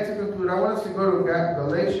begin to conclude, I want us to go to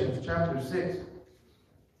Galatians chapter 6.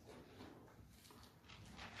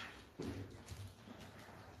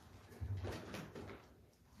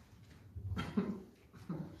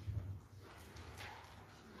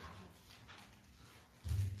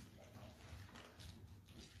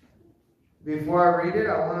 Before I read it,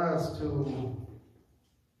 I want us to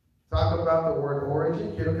talk about the word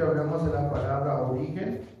origin. Quiero que hablemos de la palabra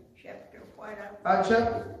origen. Chapter what?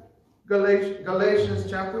 Galatians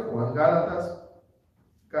chapter 1, Gálatas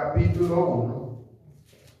capítulo 1.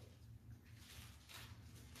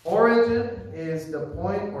 Origin is the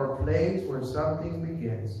point or place where something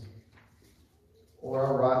begins, or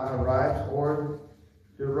arrives, or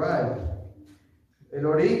derived. El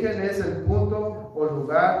origen es el punto o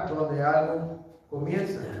lugar donde algo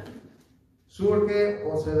comienza, surge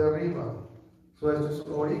o se derriba. So esto es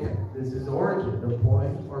origen. This is origin, the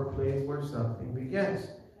point or place where something begins.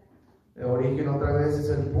 El origen otra vez es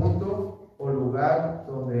el punto o lugar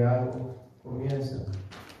donde algo comienza.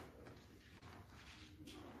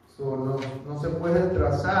 So no se puede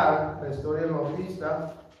trazar la historia del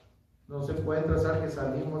Bautista. No se puede trazar que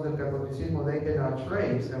salimos del catolicismo. They cannot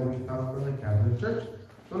trace that we come from the Catholic Church.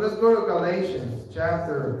 So let's go to Galatians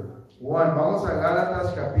chapter 1. Vamos a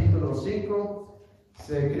Gálatas capítulo 5.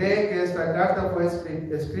 Se cree que esta carta fue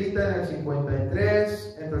escrita en el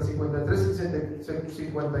 53, entre el 53 y el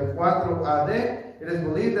 54 AD. It is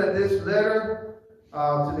believed that this letter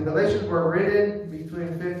to the Galatians were written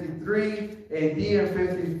between 53 AD and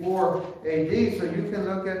 54 AD. So you can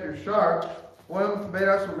look at your chart. Pueden ver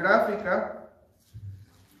a su gráfica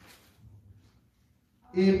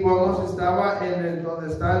y estaba en donde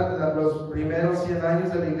están los primeros 100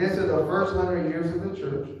 años de la iglesia, the first 100 years of the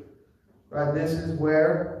church. Right, this is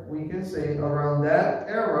where we can say around that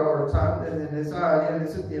era or time, en esa área, en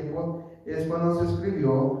ese tiempo, es cuando se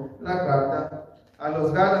escribió la carta a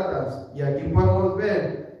los Gálatas. Y aquí podemos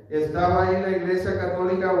ver, estaba ahí la iglesia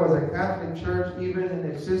católica, was a Catholic church even in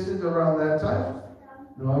existence around that time?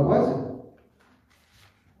 No, it wasn't.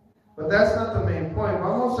 But that's not the main point.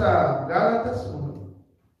 Vamos a Gálatas 1.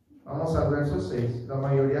 Vamos al verso 6. La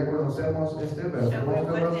mayoría conocemos este verso. So we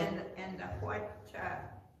put in the what chapter?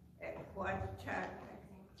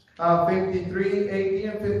 53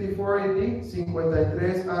 AD and 54 AD,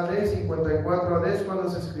 53 AD, 54 AD es cuando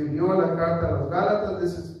se escribió la carta a los Gálatas.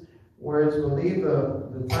 This is where it's believed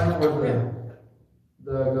the time where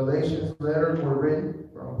the Galatians letters were written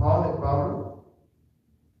from Paul and Pablo.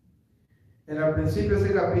 En el principio de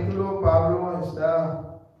este capítulo, Pablo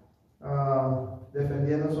está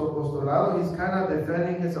defendiendo su apostolado. He's kind of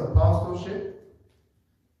defending his apostleship.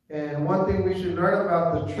 And one thing we should learn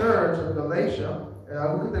about the church of Galatia,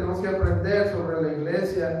 algo que tenemos que aprender sobre la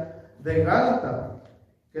iglesia de Gálata,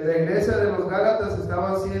 que la iglesia de los Gálatas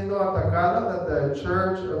estaba siendo atacada, that the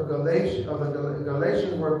church of Galatia, the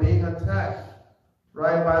Galatians were being attacked,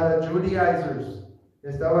 right, by the Judaizers.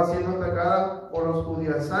 Estaba siendo atacada por los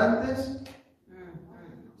judaizantes.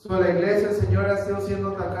 So la iglesia del Señor ha estado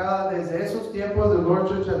siendo atacada desde esos tiempos. The Lord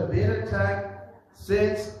Church has been attacked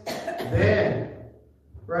since then.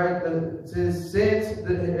 Right? Since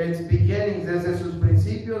its beginnings, desde sus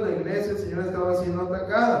principios, la iglesia del Señor estaba siendo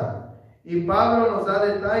atacada. Y Pablo nos da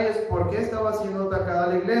detalles por qué estaba siendo atacada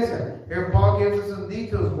la iglesia. Here Paul gives us some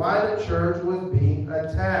details why the church was being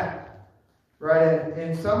attacked. Right?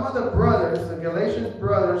 And some of the brothers, the Galatian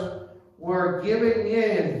brothers, were giving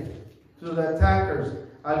in to the attackers.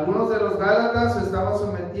 Algunos de los Gálatas se estaban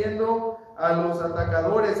sometiendo a los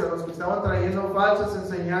atacadores, a los que estaban trayendo falsas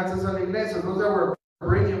enseñanzas a la iglesia. Those that were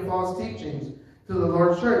bringing false teachings to the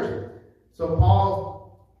Lord's church. So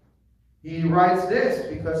Paul, he writes this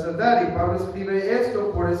because of that. Y Pablo escribe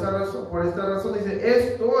esto por esta razón. Dice,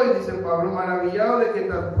 estoy, dice Pablo, maravillado de que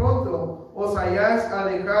tan pronto os hayáis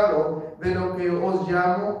alejado de lo que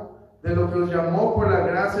os llamó por la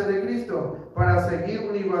gracia de Cristo, para seguir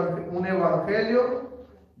un evangelio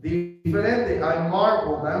diferente. I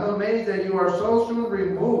marveled, I'm amazed that you are so soon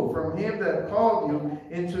removed from him that called you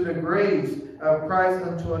into the grace of Christ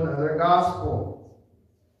unto another gospel.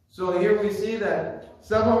 So here we see that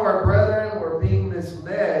some of our brethren were being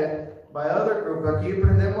misled by other groups. Aquí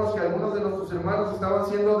aprendemos que algunos de nuestros hermanos estaban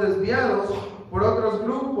siendo desviados por otros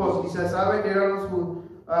grupos, y se sabe que eran los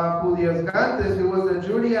judaizantes. It was the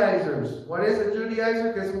Judaizers. What is a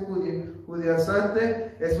Judaizer? Que es un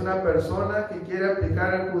judaizante. Es una persona que quiere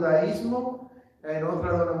aplicar el judaísmo en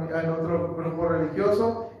otro grupo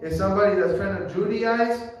religioso. It's somebody that's trying to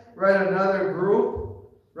Judaize, right, another group,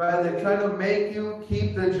 right? They're trying to make you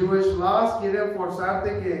keep the Jewish laws. Quieren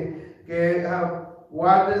forzarte que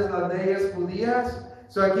guardes las leyes judías.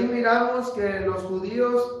 So aquí miramos que los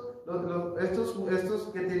judíos, estos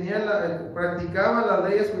que practicaban las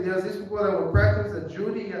leyes judías, these people that would practice the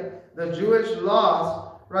Jewish laws,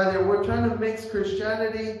 right? They were trying to mix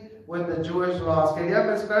Christianity with the Jewish laws. Querían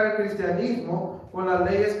mezclar el cristianismo con las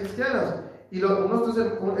leyes cristianas. Y algunos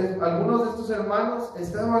de estos hermanos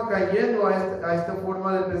estaban cayendo a esta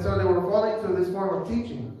forma de pensar. They were falling to this form of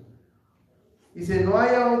teaching. Dice, no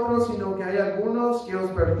haya otros, sino que hay algunos que os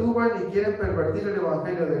perturban y quieren pervertir el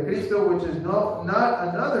evangelio de Cristo, which is not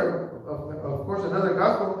another, of course, another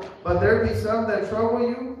gospel, but there be some that trouble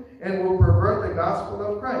you and will pervert the gospel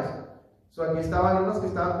of Christ. So aquí estaban unos que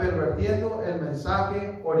estaban pervertiendo el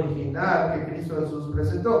mensaje original que Cristo Jesús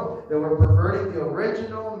presentó. They were perverting the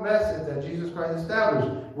original message that Jesus Christ established,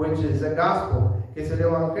 which is the gospel, que es el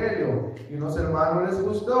evangelio. Y unos hermanos les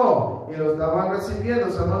gustó y lo estaban recibiendo.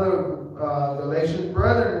 Some of the Galatian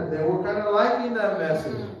brethren, they were kind of liking that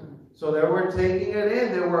message. So they were taking it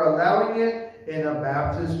in, they were allowing it in a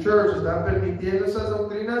Baptist church. Están permitiendo esas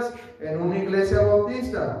doctrinas en una iglesia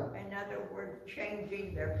bautista.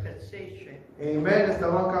 Changing their position. Amen.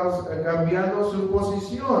 Estaban cambiando su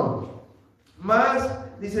posición. Más,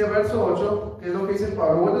 dice verso 8, que es lo que dice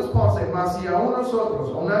Pablo. What does Paul say? Mas si aún nosotros,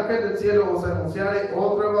 a un ángel del cielo, os anunciare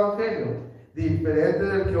otro evangelio, diferente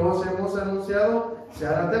del que os hemos anunciado,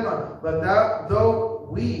 sea anatema. But that, though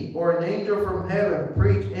we, or an angel from heaven,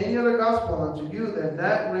 preach any other gospel unto you than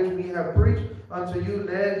that which we have preached unto you,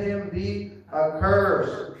 let him be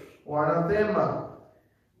accursed, or anathema.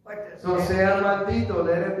 So sea maldito,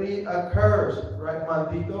 let it be accursed, right?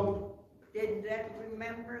 Maldito. Did that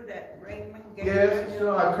remember that Raymond gave Yes, us? you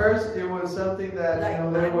know, a curse, it was something that,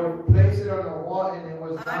 Like they would place it on the wall and it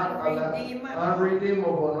was not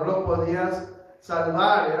unredeemable. No lo podías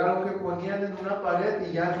salvar. Era lo que ponían en una pared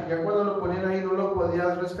y ya cuando lo ponían ahí no lo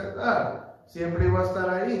podías rescatar. Siempre iba a estar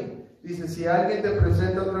ahí. Dice, si alguien te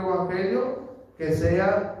presenta otro evangelio, que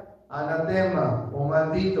sea anatema o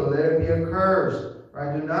maldito, let it be accursed.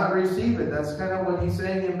 Right? Do not receive it. That's kind of what he's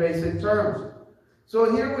saying in basic terms.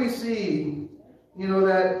 So here we see,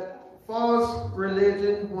 that false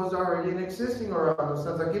religion was already existing around us.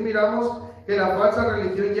 Hasta aquí miramos que la falsa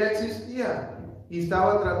religión ya existía y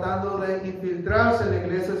estaba tratando de infiltrarse en la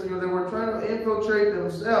iglesia del Señor. They were trying to infiltrate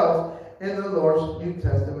themselves in the Lord's New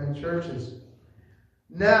Testament churches.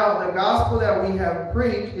 Now, the gospel that we have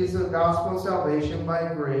preached is the gospel of salvation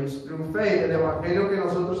by grace through faith. El evangelio que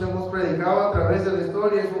nosotros hemos predicado a través de la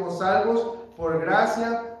historia, somos salvos por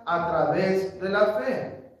gracia a través de la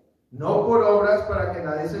fe. No por obras para que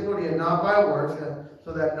nadie se gloríe, not by works,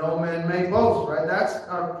 so that no man may boast. Right? That's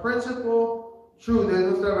our principal truth, es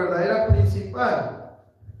nuestra verdadera principal.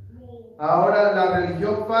 Ahora, la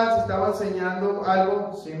religión falsa estaba enseñando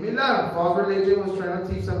algo similar. False religion was trying to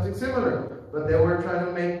teach something similar. But they were trying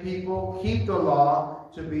to make people keep the law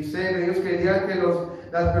to be saved. Ellos querían que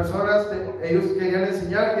ellos querían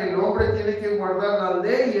enseñar que el hombre tiene que guardar las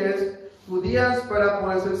leyes judías para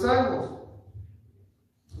poder ser salvos.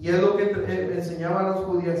 Y es lo que enseñaban los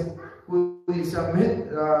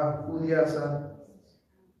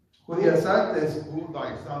judaizantes,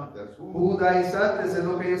 es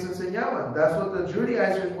lo que ellos enseñaban. That's what the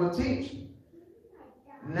Judaizers would teach.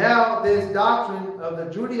 Now, this doctrine of the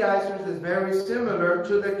Judaizers is very similar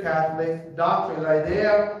to the Catholic doctrine.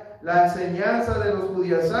 La enseñanza de los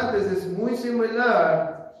judaizantes es muy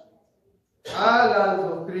similar a las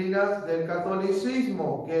doctrinas del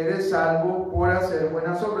catolicismo, que eres salvo por hacer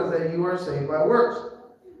buenas obras, that you are saved by works.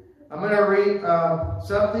 I'm going to read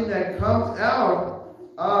something that comes out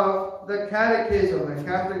of the catechism, the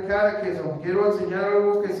Catholic catechism. Quiero enseñar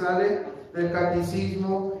algo que sale del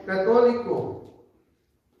catecismo católico.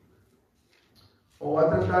 O voy a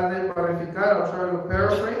tratar de parificar. I'll try to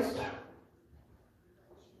paraphrase.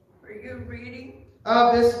 Are you reading?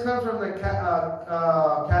 This comes from the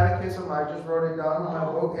catechism. I just wrote it down in my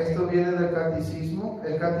book. Esto viene del catecismo.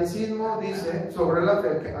 El catecismo dice sobre la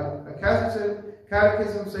fe.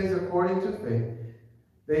 Catechism says according to faith.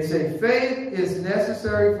 They say faith is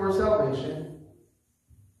necessary for salvation.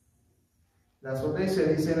 That's what they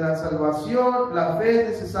say. Dicen la salvación, la fe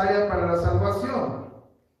es necesaria para la salvación.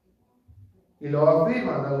 Y lo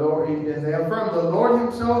afirman, the Lord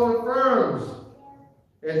himself affirms.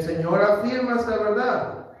 El Señor afirma esta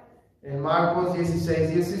verdad. En Marcos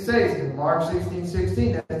 16:16, en Mark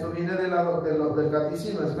 16:16, esto viene del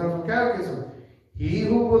catecismo, es from catechism. He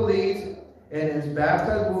who believes and is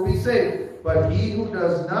baptized will be saved, but he who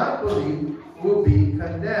does not believe will be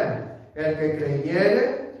condemned. El que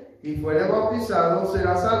creyere y fuere bautizado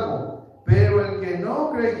será salvo, pero el que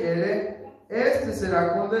no creyere, este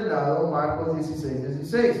será condenado. Marcos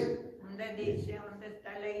 16:16. ¿Dónde dice? ¿Dónde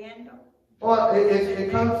está leyendo? Oh,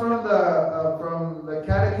 it comes from the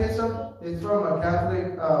catechism. It's from a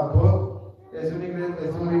Catholic book. Es un libro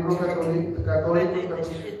católico.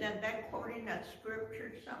 Isn't that quoting a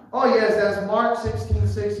scripture somewhere? Oh yes, that's Mark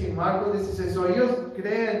 16:16. Marcos 16. So ellos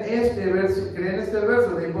creen este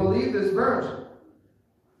verso. They believe this verse.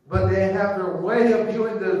 But they have their way of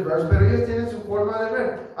viewing this verse, pero ellos tienen su forma de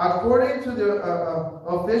ver. According to the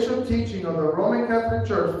official teaching of the Roman Catholic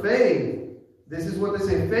Church, faith, this is what they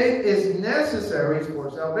say, faith is necessary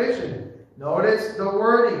for salvation. Notice the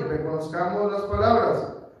wording, reconozcamos las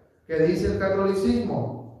palabras que dice el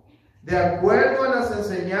catolicismo. De acuerdo a las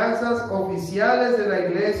enseñanzas oficiales de la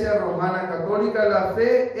Iglesia Romana Católica, la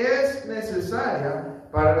fe es necesaria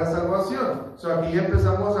para la salvación. So aquí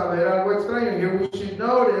empezamos a ver algo extraño. Here we should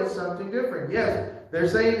notice something different. Yes, they're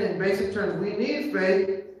saying in basic terms, we need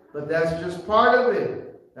faith, but that's just part of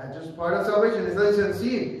it. That's just part of salvation. Está diciendo,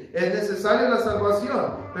 sí, es necesaria la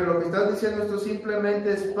salvación, pero lo que estás diciendo esto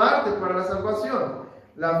simplemente es parte para la salvación.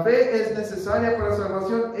 La fe es necesaria para la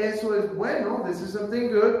salvación, eso es bueno, this is something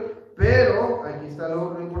good, pero, aquí está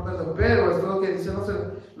lo importante, pero, esto es lo que dicen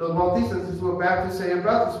los bautistas, this is what Baptists say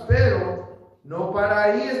about this, pero, no para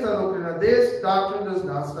ahí esta doctrina. This doctrine does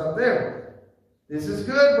not stop there. This is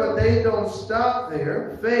good, but they don't stop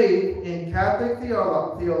there. Faith in Catholic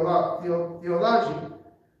theology,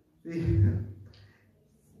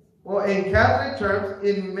 well, in Catholic terms,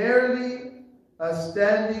 is merely a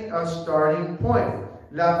starting point.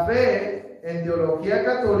 La fe en teología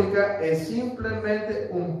católica es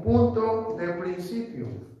simplemente un punto de principio.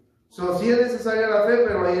 So, sí es necesaria la fe,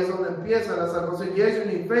 pero ahí es donde empieza la salvación. Yes, you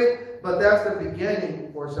need faith, but that's the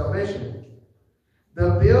beginning for salvation. They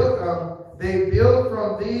build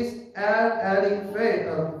from this adding faith,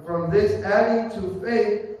 from this adding to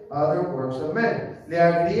faith other works of men. Le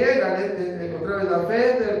agregan otra vez la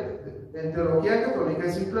fe en teología católica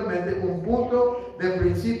es simplemente un punto de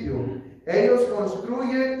principio. Ellos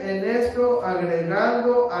construyen en esto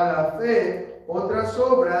agregando a la fe otras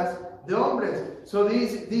obras de hombres. So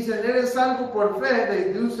dicen, eres salvo por fe.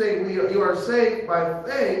 They do say you are saved by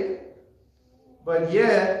faith, but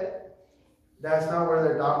yet that's not where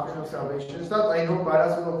their doctrine of salvation starts. Ahí no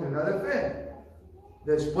para su doctrina de fe.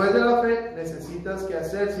 Después de la fe necesitas que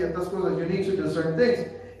hacer ciertas cosas. You need to do certain things.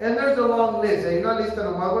 And there's a long list. Hay una lista,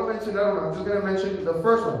 nomás voy a mencionar una. I'm just going to mention the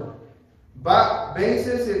first one.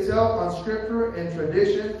 Bases itself on scripture and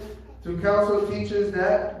tradition. The council teaches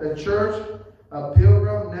that the church, a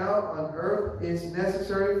pilgrim now on earth, is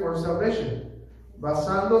necessary for salvation.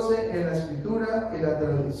 Basándose en la escritura y la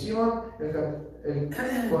tradición, el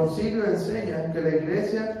concilio enseña que la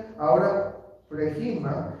iglesia ahora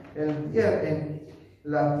regima en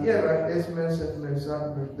la tierra es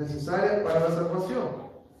necesaria para la salvación.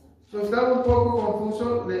 So estaba un poco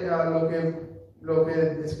confuso lo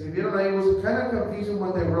que escribieron ahí. Was kind of confusing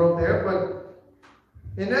what they wrote there, but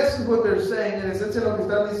in essence what they're saying, en esencia lo que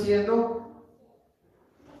están diciendo,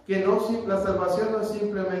 que la salvación no es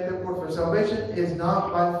simplemente por fe. Salvation is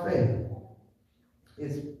not by faith.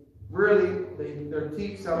 It's really, they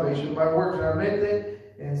teach salvation by works.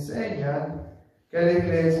 Realmente enseñan que la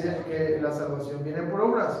iglesia, que la salvación viene por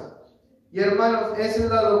obras. Y hermanos, esa es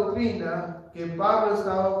la doctrina que Pablo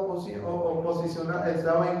estaba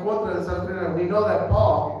en contra de esa doctrina. We know that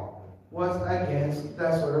Paul was against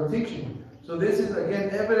that sort of teaching. So this is again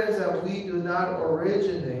evidence that we do not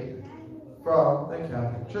originate from the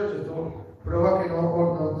Catholic Church. Esto prueba que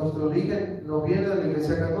nuestro origen no viene de la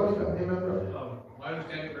Iglesia Católica. My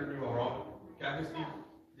understanding, correct me if I'm wrong, Catholics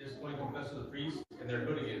just only confess to the priest and they're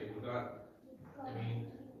good again. I mean,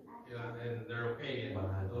 yeah, and they're okay, and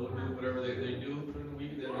they'll do whatever they do during the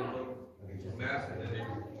week, then they go to mass, and then they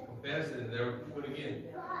confess, and they're good again.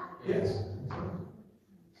 Yes.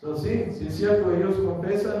 So sí es cierto, ellos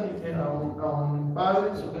confesan a un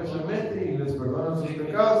padre supuestamente y les perdonan sus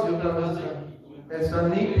pecados y otra vez están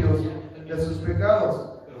limpios de sus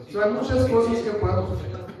pecados. So hay muchas cosas que podemos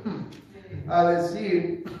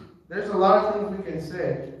decir. There's a lot of things we can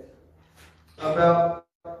say about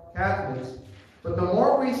Catholics. But the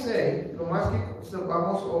more we say, lo más que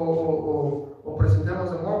sepamos o presentemos,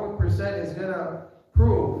 the more we present is going to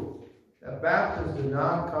prove that Baptists do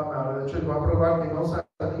not come out of the church. Va a probar que no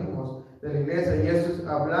salimos de la iglesia. Y eso es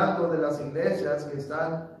hablando de las iglesias que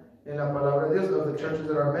están en la palabra de Dios, of the churches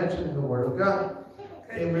that are mentioned in the Word of God.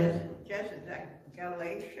 Amen. Just the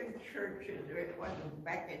Galatian churches, it wasn't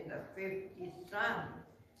back in the 50s.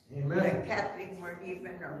 Amen. The Catholics weren't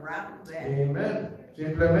even around then. Amen.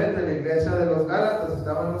 Simplemente la iglesia de los Gálatas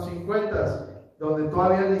estaba en los 50s, donde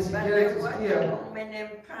todavía ni siquiera existía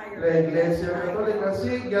la iglesia católica.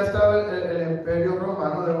 Sí, ya estaba el imperio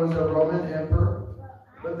romano, there was a Roman emperor,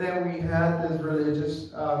 but then we had this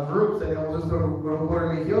religious groups, teníamos estos grupos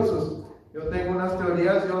religiosos. Yo tengo unas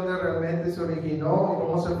teorías de donde realmente se originó,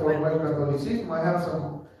 cómo se formó el catolicismo. I have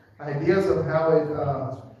some ideas of how it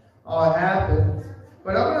all happened.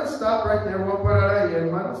 But I'm going to stop right there. Voy a parar ahí,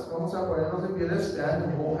 hermanos. Vamos a ponernos en pie de stand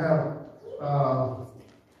and we'll have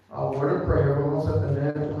A word of prayer. Vamos a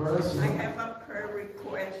tener una I oración. have a prayer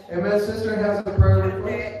request. Amen. Sister has a prayer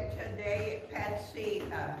request. Today, Patsy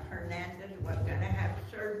Hernandez was gonna have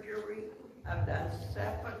surgery of the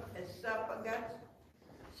esophagus,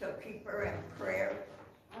 so keep her in prayer.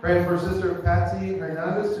 Pray for Sister Patsy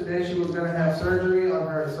Hernandez. Today she was going to have surgery on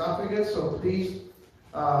her esophagus, so please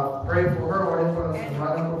pray for her. Oren por nuestra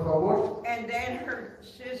hermana, por favor. And then her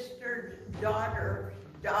sister's daughter